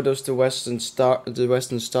so does the Western Star. The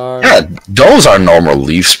Western Star. Yeah, those are normal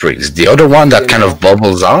leaf springs. The other one that You kind know, of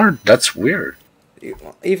bubbles out, that's weird.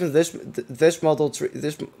 even this model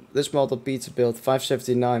this model Peterbilt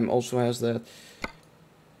 579 also has that.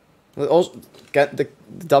 But also, the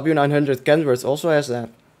W900 Kenworth also has that.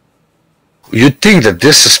 You'd think that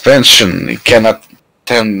this suspension cannot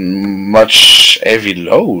tend much heavy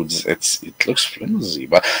loads. It looks flimsy,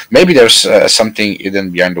 but maybe there's something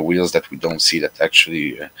hidden behind the wheels that we don't see that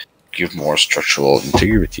actually give more structural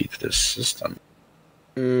integrity to this system.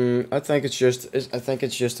 I think it's just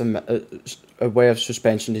a way of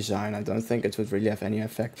suspension design. I don't think it would really have any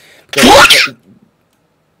effect.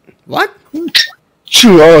 What?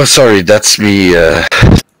 True. Oh, sorry, that's me.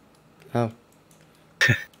 Oh.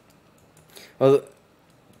 Well,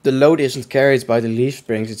 the load isn't carried by the leaf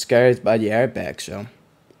springs; it's carried by the airbag. So.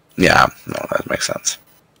 Yeah, no, that makes sense.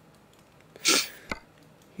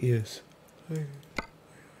 Yes.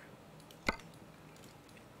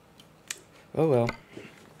 Oh well.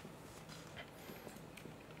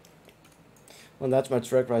 Well, that's my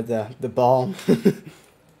truck right there. The bomb.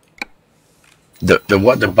 The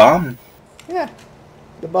what? The bomb? Yeah,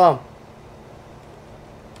 the bomb.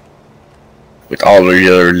 With all of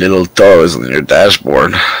your little toys on your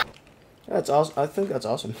dashboard. That's awesome. I think that's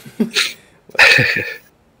awesome.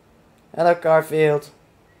 Hello, Garfield.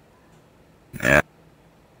 Yeah.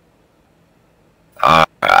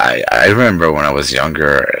 I remember when I was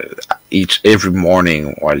younger, every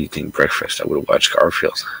morning while eating breakfast, I would watch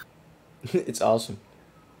Garfield. It's awesome.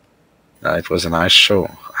 It was a nice show.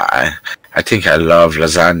 I think I love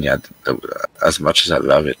lasagna as much as I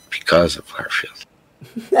love it because of Garfield.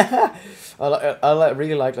 I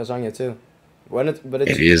really like lasagna too.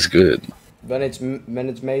 It is good. When it's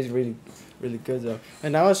made really good though.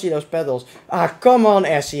 And now I see those pedals. Ah, come on,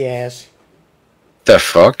 SES. The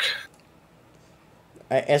fuck?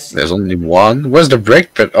 There's only one. Where's the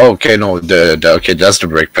brake pedal? Oh, okay, no, okay, that's the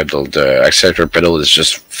brake pedal. The accelerator pedal is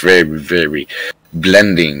just very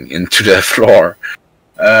blending into the floor.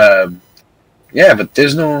 Yeah, but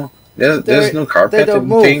there's no carpet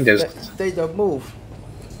thing. They don't move.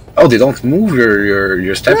 Oh, they don't move.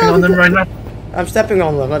 You're stepping on them right now. I'm stepping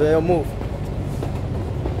on them, but they don't move.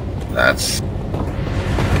 That's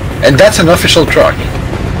an official truck.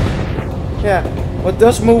 Yeah, what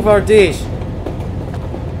does move are these?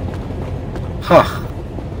 Huh.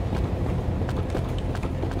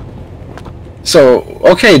 So,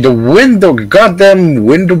 okay, the goddamn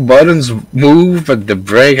window buttons move, but the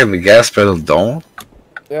brake and the gas pedal don't?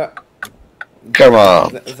 Yeah. Come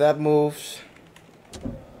on. That moves.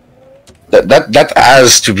 That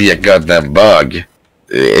has to be a goddamn bug.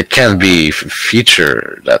 It can't be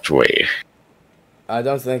featured that way. I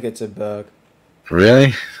don't think it's a bug.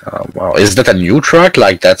 Really? Wow. Is that a new truck?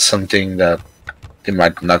 Like, that's something that they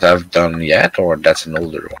might not have done yet, or that's an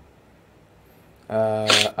older one?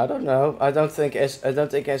 I don't know. I don't think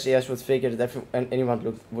SES would figure that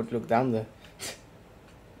anyone would look down there.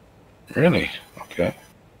 Really? Okay.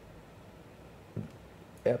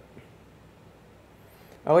 Yep.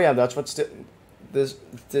 Oh yeah, that's what this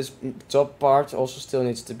top part also still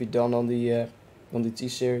needs to be done on the T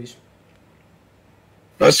series.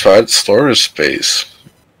 That's right. Storage space.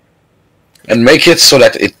 And make it so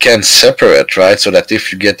that it can separate, right? So that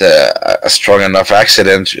if you get a strong enough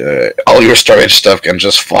accident, all your storage stuff can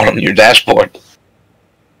just fall on your dashboard.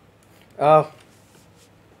 Oh.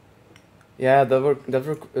 Yeah, that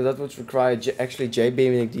would require actually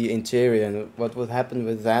J-beaming the interior, and what would happen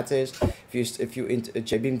with that is if you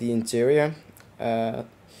J-beam the interior,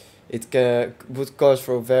 it would cause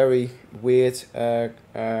for very weird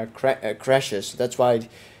crashes. That's why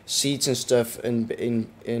seats and stuff in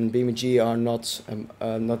BMG are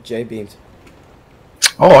not J-beamed.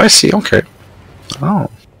 Oh, I see. Okay. Oh,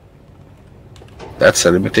 that's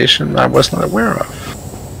a limitation I was not aware of.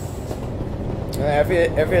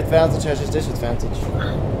 Every advantage has its disadvantage.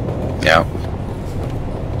 Yeah.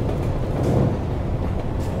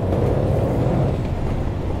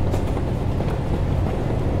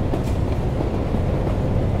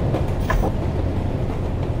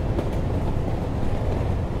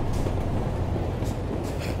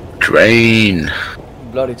 Train.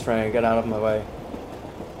 Bloody train, get out of my way.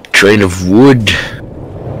 Train of wood.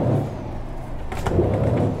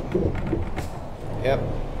 Yep.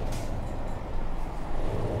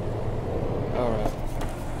 Alright.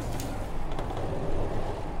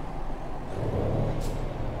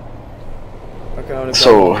 I can only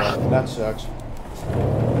So that sucks.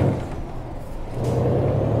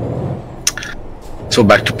 So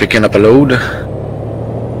back to picking up a load.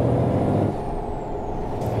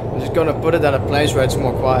 just gonna put it at a place where it's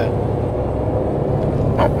more quiet.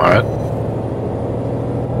 Oh, alright.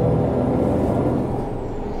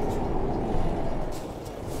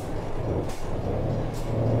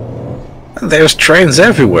 There's trains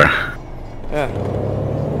everywhere. Yeah.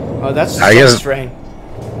 Oh, that's I guess train.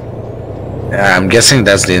 Yeah, I'm guessing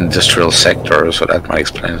that's the industrial sector, so that might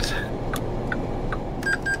explain it.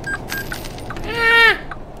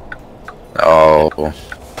 Oh.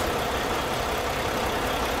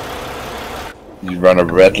 You run a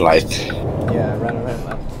red light. Yeah, I ran a red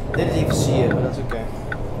light. Didn't even see it, but that's okay.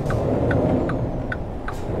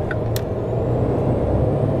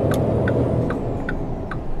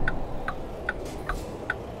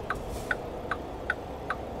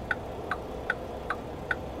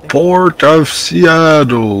 Port of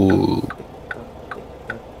Seattle.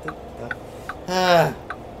 Ah.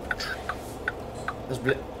 There's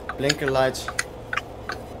blinker lights.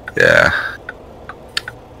 Yeah.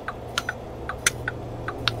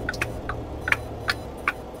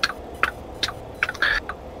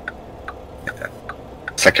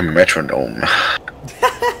 It's like a metronome.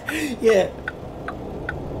 Yeah.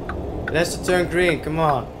 It has to turn green, come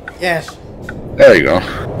on. Yes. There you go.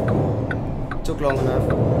 Took long enough.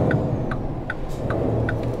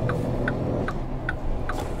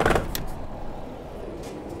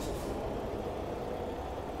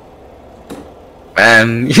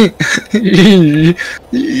 And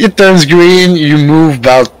it turns green, you move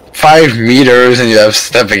about 5 meters and you have to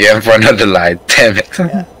step again for another light. Damn it.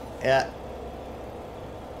 Yeah, yeah.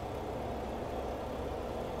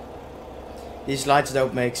 These lights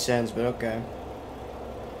don't make sense, but okay.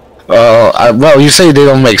 Well, you say they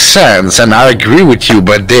don't make sense, and I agree with you,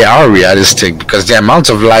 but they are realistic because the amount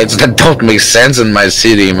of lights that don't make sense in my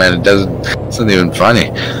city, man, it's not even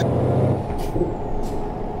funny.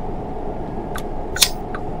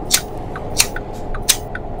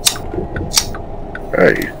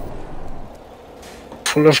 Hey,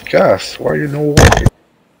 full of gas. Why are you not working?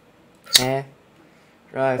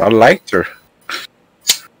 Right. A lighter.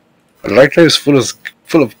 A lighter is full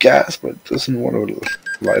of gas, but it doesn't want to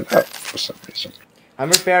light up for some reason. I'm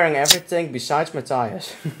repairing everything besides my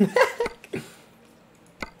tires.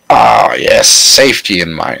 Ah, yes, safety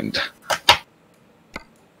in mind.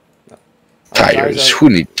 Tires. Who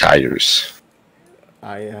need tires?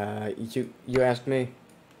 You asked me.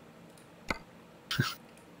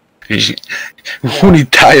 Who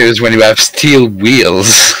need tires when you have steel wheels?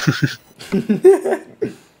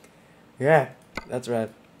 Yeah, that's right.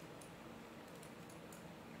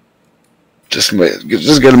 Just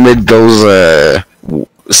gotta make those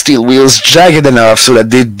steel wheels jagged enough so that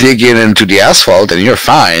they dig into the asphalt, and you're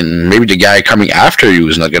fine. Maybe the guy coming after you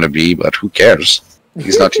is not gonna be, but who cares?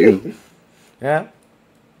 He's not you. Yeah.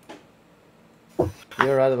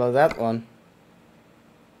 You're right about that one.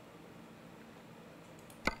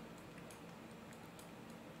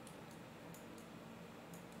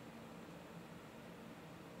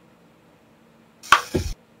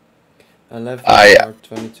 I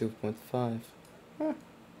 22.5.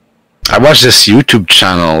 I watched this YouTube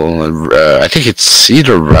channel. I think it's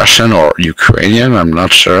either Russian or Ukrainian. I'm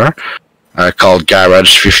not sure. Called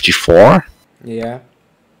Garage 54. Yeah.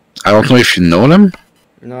 I don't know if you know them.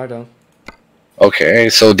 No, I don't. Okay,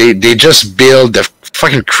 so they just build the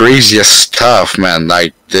fucking craziest stuff, man.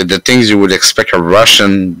 Like the things you would expect a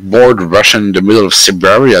bored Russian in the middle of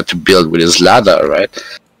Siberia to build with his Lada, right?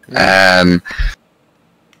 Yeah. And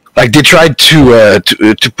like they tried to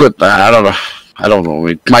put I don't know.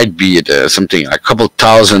 It might be something like a couple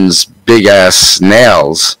thousands big ass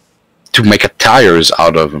nails to make a tires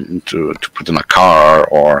out of them to put in a car,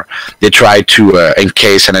 or they tried to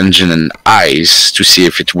encase an engine in ice to see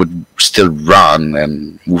if it would still run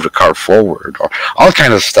and move the car forward, or all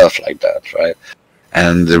kind of stuff like that, right?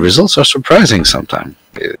 And the results are surprising sometimes.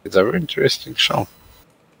 It's a very interesting show.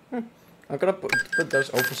 I'm gonna put those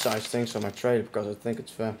oversized things on my trailer because I think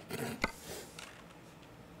it's fair.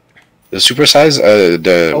 The supersize,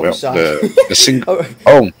 the single.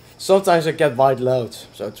 Oh. Sometimes I get wide loads,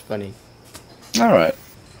 so it's funny. All right.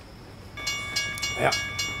 Yeah.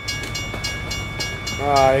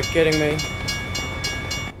 Oh, are you kidding me?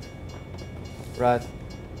 Right.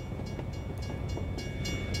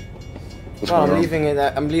 Well, I'm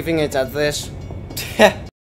leaving it at this.